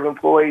taking care of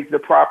employees the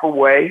proper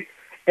way,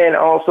 and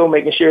also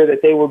making sure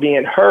that they were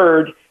being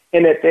heard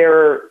and that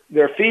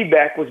their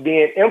feedback was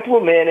being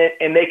implemented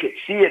and they could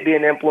see it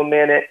being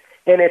implemented.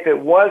 And if it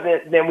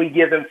wasn't, then we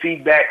give them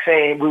feedback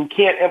saying, we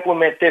can't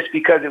implement this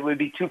because it would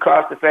be too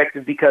cost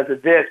effective because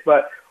of this.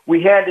 But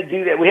we had to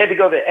do that. We had to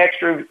go the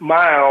extra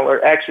mile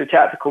or extra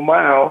tactical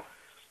mile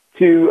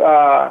to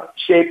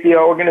shape the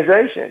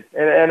organization.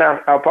 And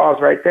I'll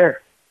pause right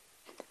there.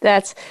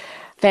 That's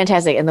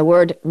fantastic. And the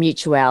word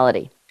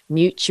mutuality.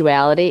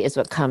 Mutuality is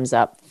what comes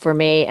up for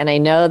me. And I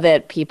know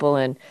that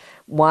people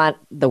want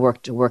the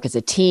work to work as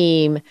a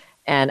team.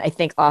 And I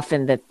think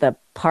often that the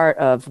part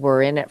of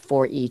we're in it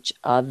for each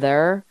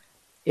other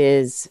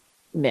is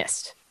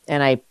missed.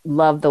 And I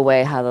love the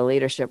way how the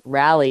leadership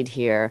rallied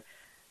here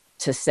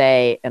to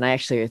say, and I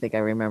actually think I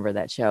remember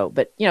that show,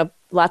 but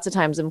lots of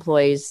times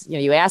employees,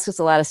 you ask us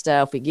a lot of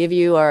stuff, we give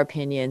you our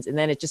opinions, and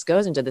then it just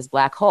goes into this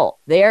black hole.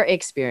 Their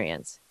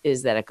experience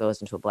is that it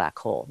goes into a black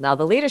hole. Now,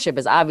 the leadership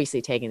is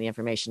obviously taking the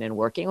information and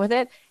working with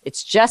it.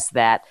 It's just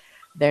that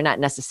they're not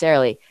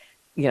necessarily,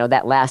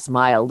 that last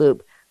mile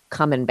loop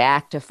coming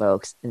back to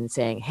folks and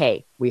saying,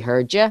 hey, we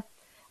heard you.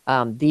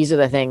 These are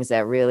the things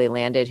that really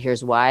landed.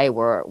 Here's why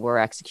we're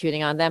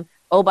executing on them.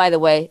 Oh, by the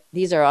way,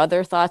 these are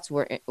other thoughts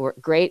were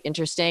great,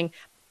 interesting.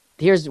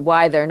 Here's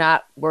why they're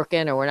not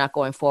working or we're not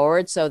going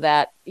forward. So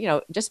that,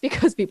 just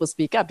because people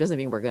speak up doesn't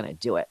mean we're going to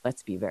do it.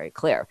 Let's be very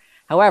clear.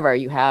 However,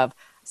 you have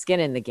skin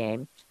in the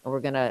game, and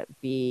we're going to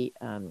be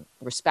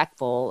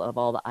respectful of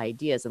all the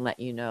ideas and let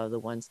you know the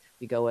ones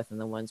we go with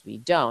and the ones we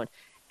don't.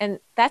 And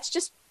that's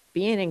just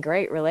being in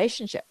great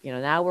relationship.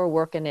 Now we're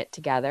working it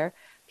together.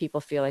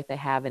 People feel like they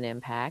have an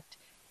impact.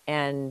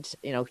 And,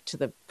 to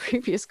the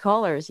previous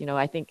callers,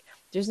 I think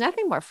there's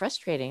nothing more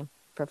frustrating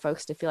for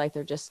folks to feel like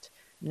they're just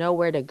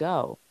nowhere to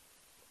go,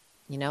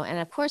 and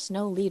of course,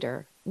 no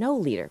leader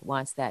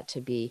wants that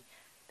to be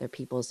their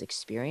people's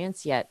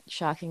experience. Yet,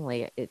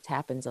 shockingly, it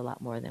happens a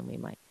lot more than we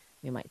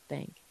might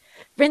think.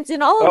 Vince,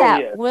 in all of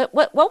that, yeah.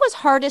 What was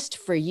hardest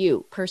for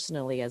you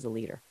personally as a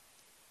leader?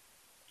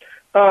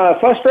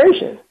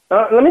 Frustration.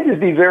 Let me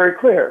just be very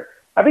clear.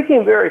 I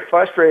became very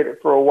frustrated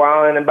for a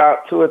while. In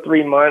about 2 or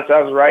 3 months, I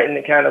was writing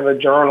a kind of a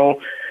journal,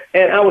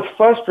 and I was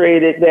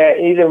frustrated that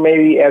either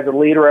maybe as a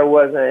leader I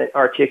wasn't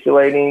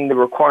articulating the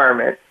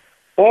requirement,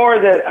 or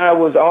that I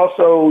was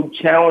also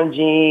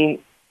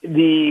challenging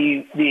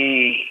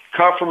the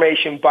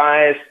confirmation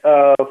bias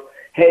of,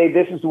 hey,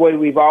 this is the way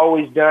we've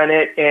always done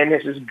it, and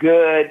this is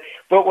good.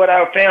 But what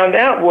I found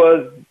out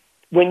was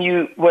when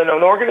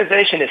an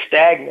organization is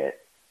stagnant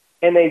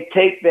and they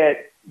take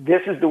that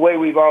this is the way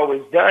we've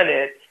always done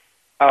it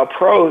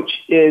approach,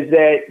 is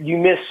that you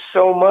miss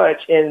so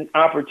much in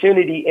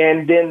opportunity,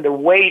 and then the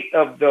weight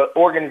of the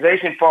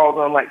organization falls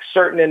on like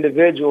certain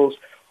individuals,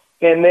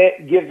 and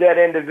that gives that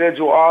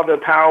individual all the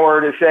power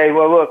to say,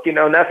 well, look,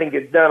 nothing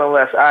gets done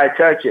unless I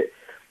touch it.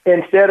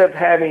 Instead of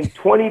having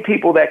 20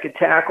 people that could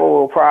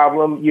tackle a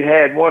problem, you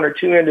had 1 or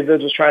 2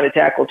 individuals trying to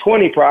tackle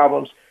 20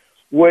 problems,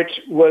 which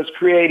was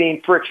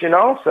creating friction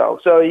also.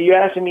 So you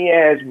asking me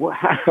as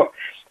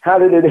how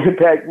did it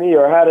impact me,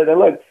 or how did it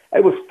look?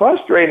 It was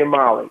frustrating,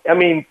 Molly.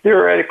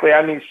 Theoretically,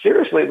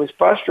 seriously, it was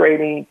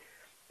frustrating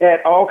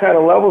at all kind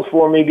of levels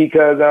for me,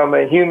 because I'm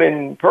a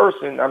human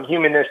person. I'm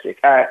humanistic.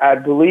 I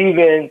believe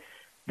in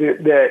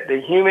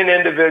the human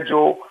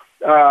individual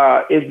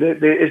is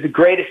the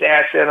greatest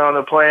asset on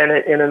the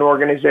planet in an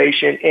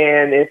organization,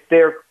 and if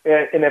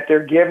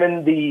they're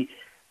given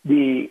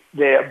the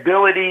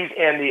abilities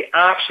and the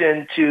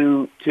option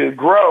to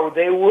grow,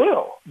 they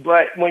will.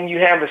 But when you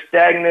have a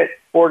stagnant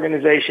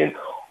organization,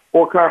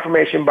 or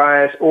confirmation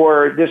bias,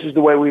 or this is the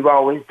way we've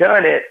always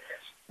done it,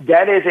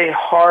 that is a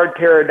hard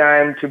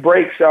paradigm to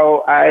break.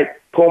 So I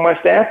pulled my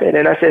staff in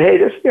and I said, hey,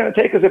 this is going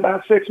to take us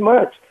about 6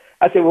 months.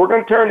 I said, we're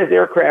going to turn this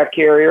aircraft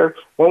carrier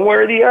one way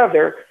or the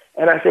other.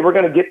 And I said, we're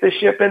going to get this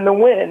ship in the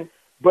wind,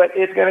 but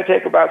it's going to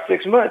take about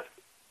 6 months,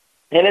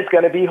 and it's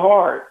going to be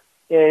hard.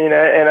 And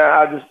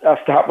I'll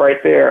stop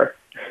right there.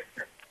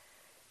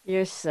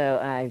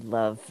 I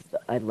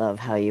love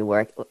how you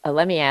work.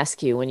 Let me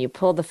ask you, when you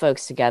pulled the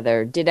folks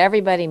together, did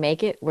everybody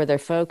make it? Were there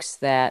folks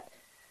that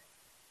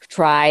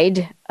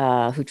tried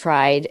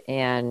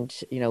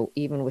and,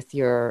 even with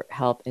your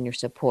help and your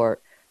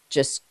support,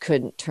 just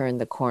couldn't turn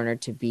the corner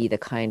to be the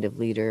kind of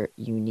leader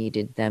you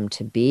needed them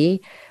to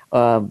be?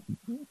 I'm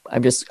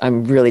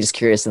really just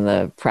curious in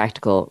the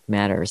practical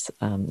matters,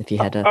 if you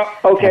had to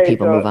have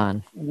people move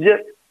on.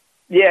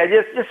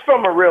 Just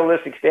from a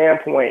realistic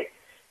standpoint,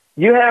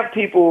 you have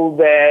people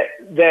that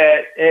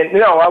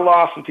I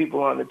lost some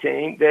people on the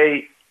team.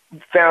 They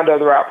found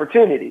other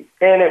opportunities,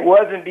 and it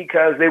wasn't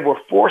because they were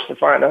forced to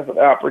find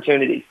other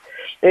opportunities.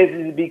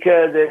 It's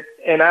because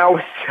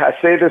I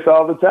say this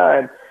all the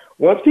time.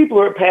 Once people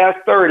are past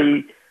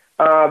 30,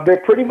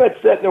 they're pretty much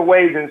set in their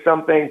ways in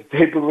some things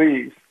they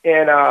believe.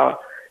 And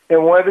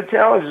one of the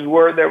challenges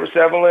were there were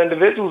several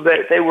individuals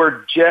that they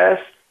were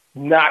just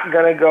not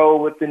going to go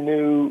with the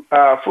new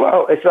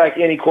flow. It's like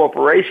any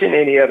corporation,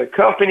 any other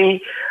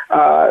company.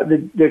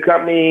 The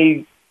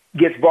company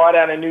gets bought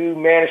out, a new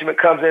management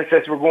comes in and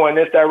says, we're going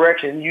this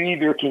direction. You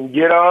either can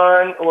get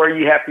on or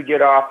you have to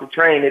get off the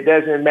train. It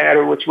doesn't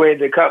matter which way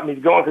the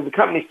company's going, because the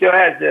company still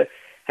has to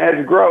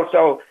grow.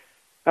 So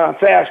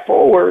fast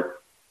forward,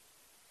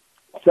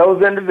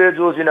 those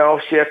individuals,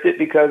 shifted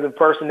because of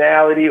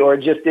personality or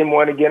just didn't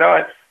want to get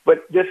on.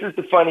 But this is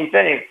the funny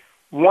thing.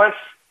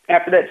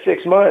 After that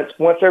 6 months,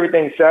 once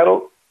everything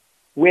settled,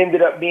 we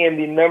ended up being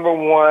the number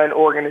 1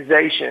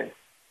 organization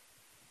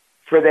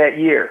for that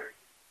year.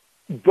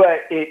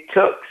 But it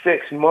took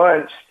 6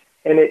 months,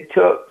 and it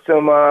took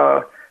some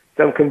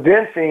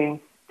convincing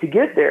to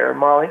get there,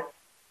 Molly.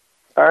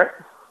 All right.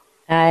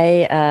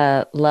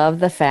 I love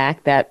the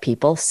fact that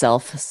people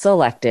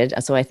self-selected.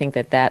 So I think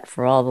that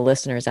for all the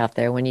listeners out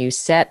there, when you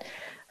set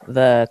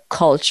the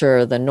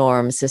culture, the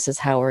norms, this is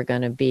how we're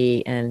going to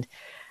be. And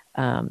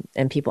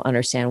and people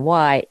understand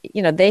why,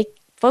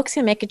 folks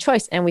can make a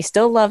choice, and we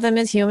still love them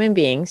as human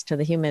beings, to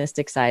the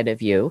humanistic side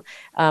of you.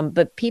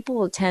 But people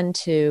will tend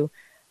to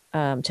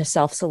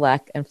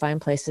self-select and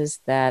find places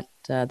that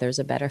there's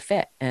a better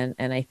fit. And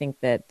I think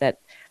that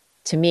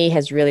to me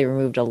has really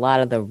removed a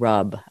lot of the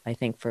rub, I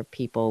think, for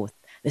people with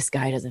this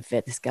guy doesn't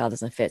fit, this gal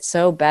doesn't fit.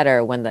 So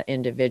better when the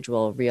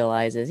individual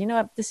realizes,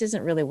 this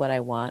isn't really what I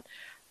want,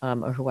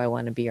 or who I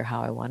want to be, or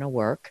how I want to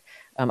work.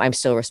 I'm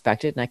still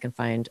respected, and I can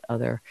find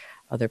other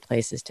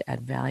places to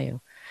add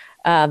value.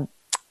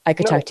 I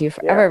could talk to you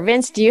forever. Yeah.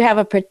 Vince, do you have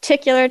a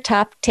particular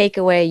top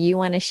takeaway you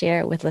want to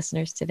share with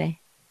listeners today?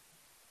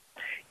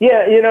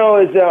 Yeah,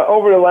 it's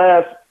over the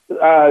last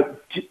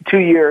 2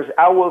 years,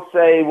 I will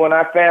say when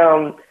I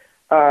found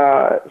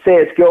Say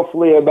It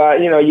Skillfully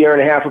about, a year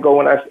and a half ago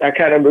when I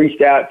kind of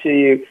reached out to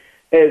you,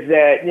 is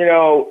that,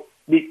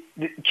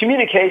 the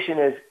communication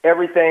is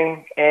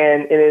everything,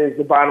 and it is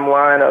the bottom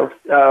line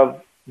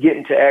of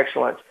getting to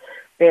excellence.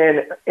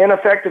 And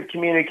ineffective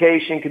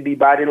communication could be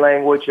body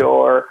language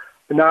or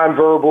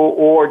nonverbal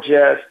or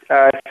just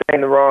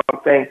saying the wrong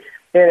thing.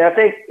 And I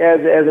think as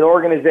an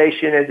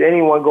organization, as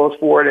anyone goes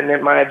forward, and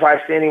then my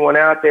advice to anyone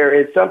out there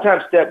is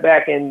sometimes step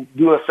back and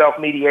do a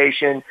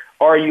self-mediation.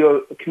 Are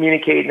you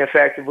communicating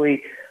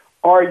effectively?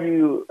 Are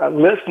you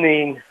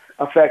listening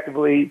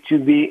effectively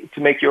to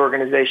make your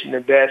organization the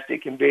best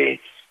it can be?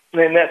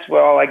 And that's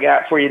all I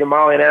got for you,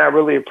 Molly. And I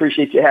really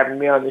appreciate you having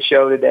me on the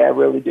show today. I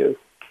really do.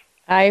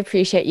 I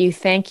appreciate you.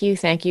 Thank you.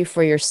 Thank you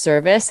for your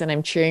service. And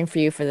I'm cheering for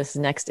you for this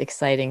next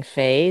exciting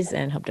phase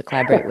and hope to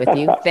collaborate with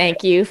you.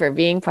 Thank you for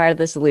being part of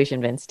the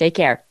solution, Vince. Take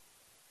care.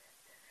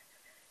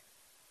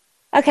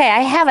 Okay, I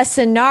have a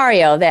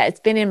scenario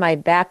that's been in my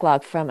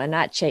backlog from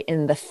Anache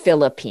in the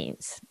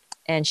Philippines.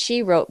 And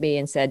she wrote me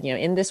and said,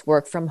 in this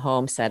work from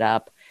home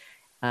setup,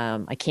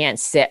 I can't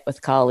sit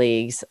with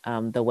colleagues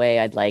the way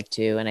I'd like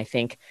to. And I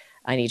think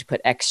I need to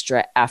put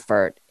extra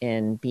effort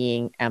in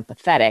being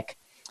empathetic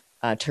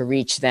to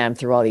reach them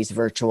through all these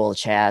virtual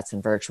chats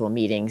and virtual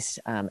meetings.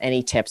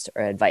 Any tips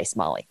or advice,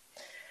 Molly?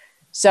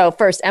 So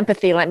first,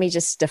 empathy, let me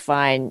just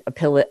define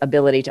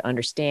ability to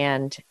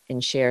understand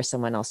and share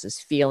someone else's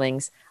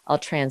feelings. I'll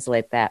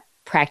translate that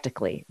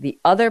practically. The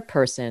other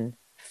person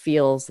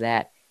feels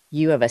that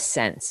you have a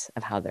sense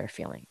of how they're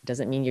feeling. It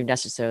doesn't mean you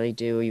necessarily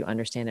do, you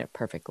understand it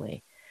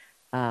perfectly.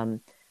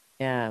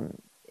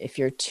 If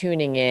you're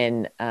tuning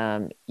in,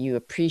 you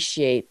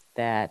appreciate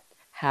that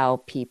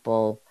how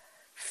people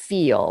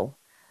feel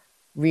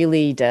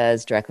really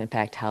does directly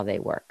impact how they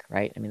work,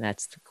 right? I mean,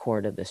 that's the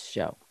core to this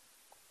show.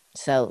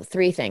 So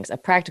 3 things. A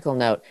practical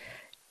note.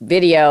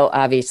 Video,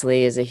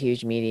 obviously, is a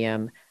huge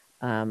medium,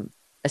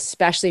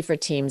 especially for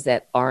teams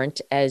that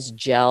aren't as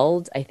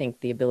gelled. I think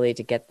the ability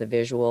to get the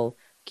visual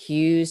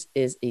cues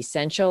is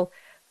essential.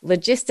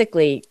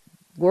 Logistically,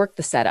 work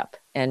the setup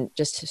and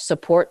just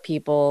support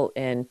people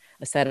in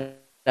a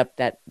setup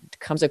that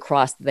comes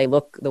across, they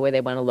look the way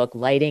they want to look.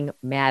 Lighting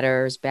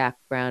matters,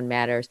 background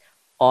matters,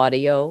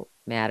 audio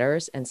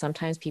matters, and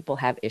sometimes people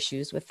have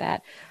issues with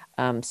that.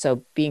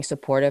 So being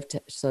supportive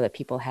so that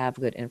people have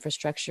good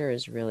infrastructure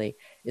is really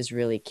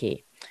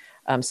key.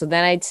 So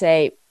then I'd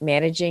say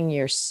managing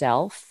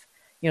yourself,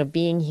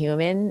 being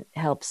human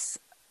helps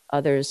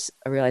others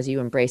realize you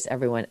embrace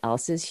everyone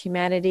else's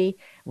humanity.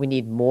 We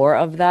need more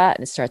of that.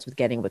 And it starts with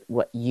getting with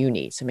what you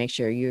need. So make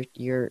sure your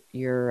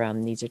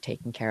needs are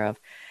taken care of.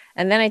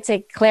 And then I'd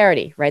say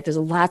clarity, right? There's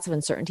lots of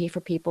uncertainty for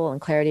people,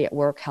 and clarity at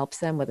work helps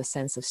them with a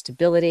sense of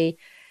stability.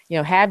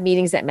 Have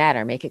meetings that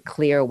matter, make it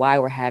clear why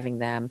we're having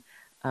them,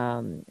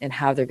 and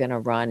how they're going to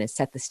run, and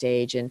set the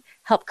stage and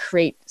help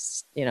create,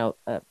 a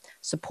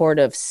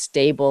supportive,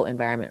 stable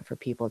environment for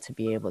people to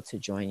be able to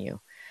join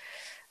you.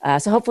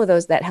 So hopefully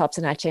that helps,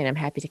 Anache, and I'm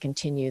happy to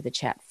continue the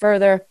chat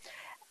further.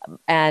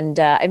 And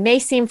it may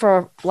seem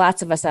for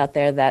lots of us out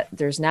there that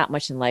there's not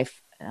much in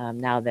life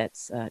now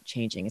that's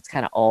changing. It's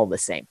kind of all the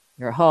same.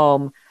 You're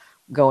home,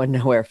 going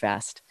nowhere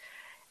fast.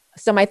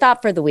 So my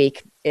thought for the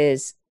week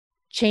is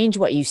change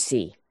what you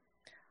see.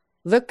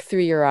 Look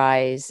through your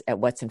eyes at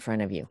what's in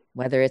front of you,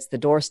 whether it's the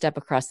doorstep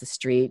across the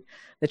street,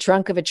 the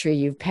trunk of a tree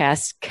you've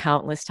passed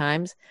countless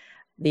times,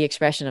 the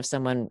expression of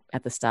someone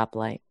at the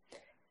stoplight.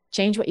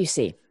 Change what you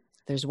see.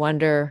 There's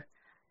wonder,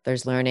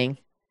 there's learning,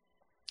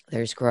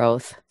 there's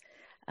growth,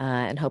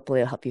 and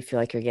hopefully it'll help you feel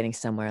like you're getting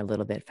somewhere a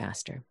little bit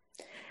faster.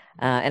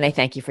 And I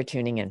thank you for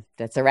tuning in.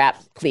 That's a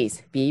wrap.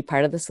 Please be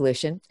part of the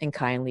solution and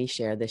kindly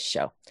share this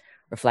show.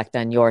 Reflect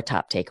on your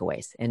top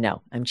takeaways. And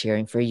no, I'm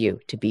cheering for you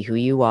to be who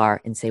you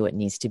are and say what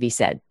needs to be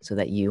said so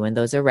that you and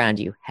those around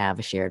you have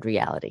a shared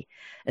reality.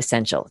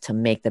 Essential to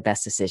make the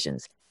best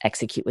decisions,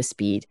 execute with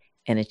speed,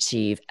 and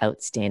achieve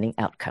outstanding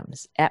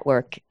outcomes at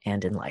work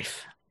and in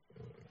life.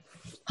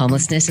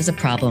 Homelessness is a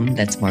problem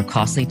that's more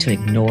costly to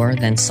ignore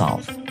than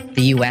solve.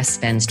 The U.S.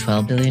 spends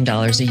 $12 billion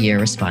a year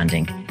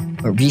responding,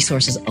 but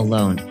resources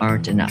alone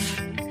aren't enough.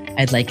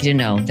 I'd like you to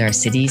know there are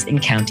cities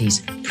and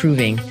counties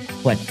proving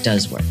what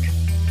does work.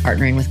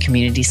 Partnering with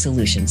Community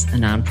Solutions, a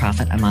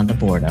nonprofit I'm on the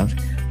board of,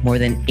 More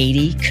than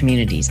 80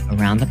 communities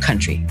around the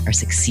country are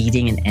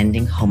succeeding in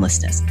ending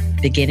homelessness,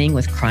 beginning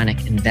with chronic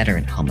and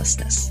veteran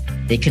homelessness.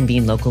 They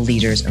convene local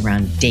leaders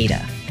around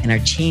data and are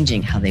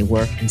changing how they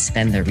work and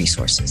spend their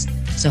resources,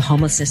 so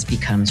homelessness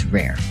becomes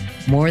rare.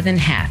 More than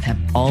half have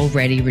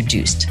already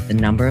reduced the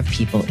number of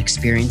people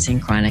experiencing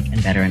chronic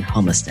and veteran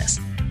homelessness,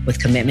 with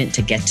commitment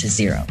to get to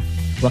zero.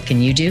 What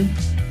can you do?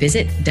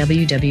 Visit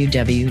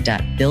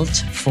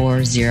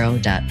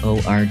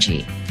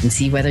www.built40.org and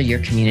see whether your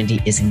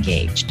community is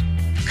engaged.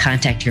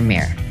 Contact your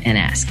mayor and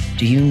ask,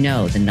 do you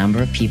know the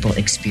number of people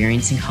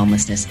experiencing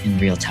homelessness in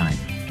real time?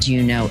 Do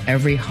you know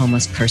every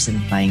homeless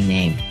person by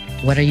name?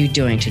 What are you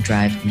doing to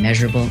drive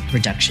measurable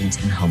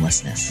reductions in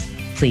homelessness?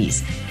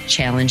 Please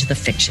challenge the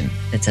fiction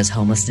that says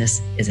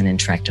homelessness is an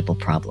intractable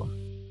problem.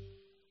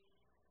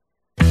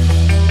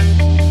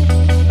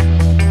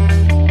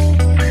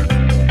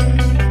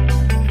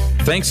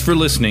 Thanks for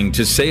listening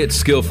to Say It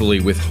Skillfully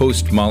with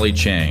host Molly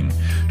Tschang.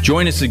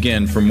 Join us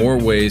again for more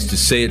ways to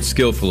say it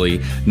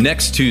skillfully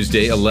next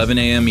Tuesday, 11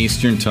 a.m.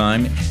 Eastern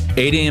Time,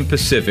 8 a.m.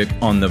 Pacific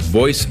on the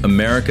Voice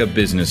America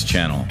Business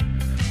Channel.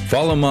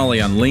 Follow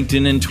Molly on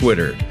LinkedIn and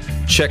Twitter.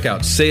 Check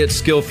out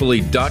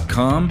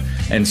sayitskillfully.com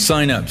and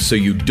sign up so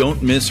you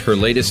don't miss her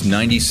latest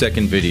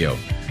 90-second video.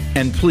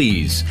 And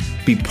please,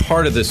 be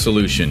part of the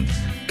solution.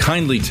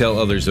 Kindly tell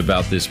others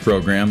about this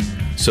program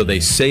so they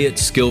say it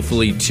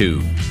skillfully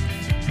too.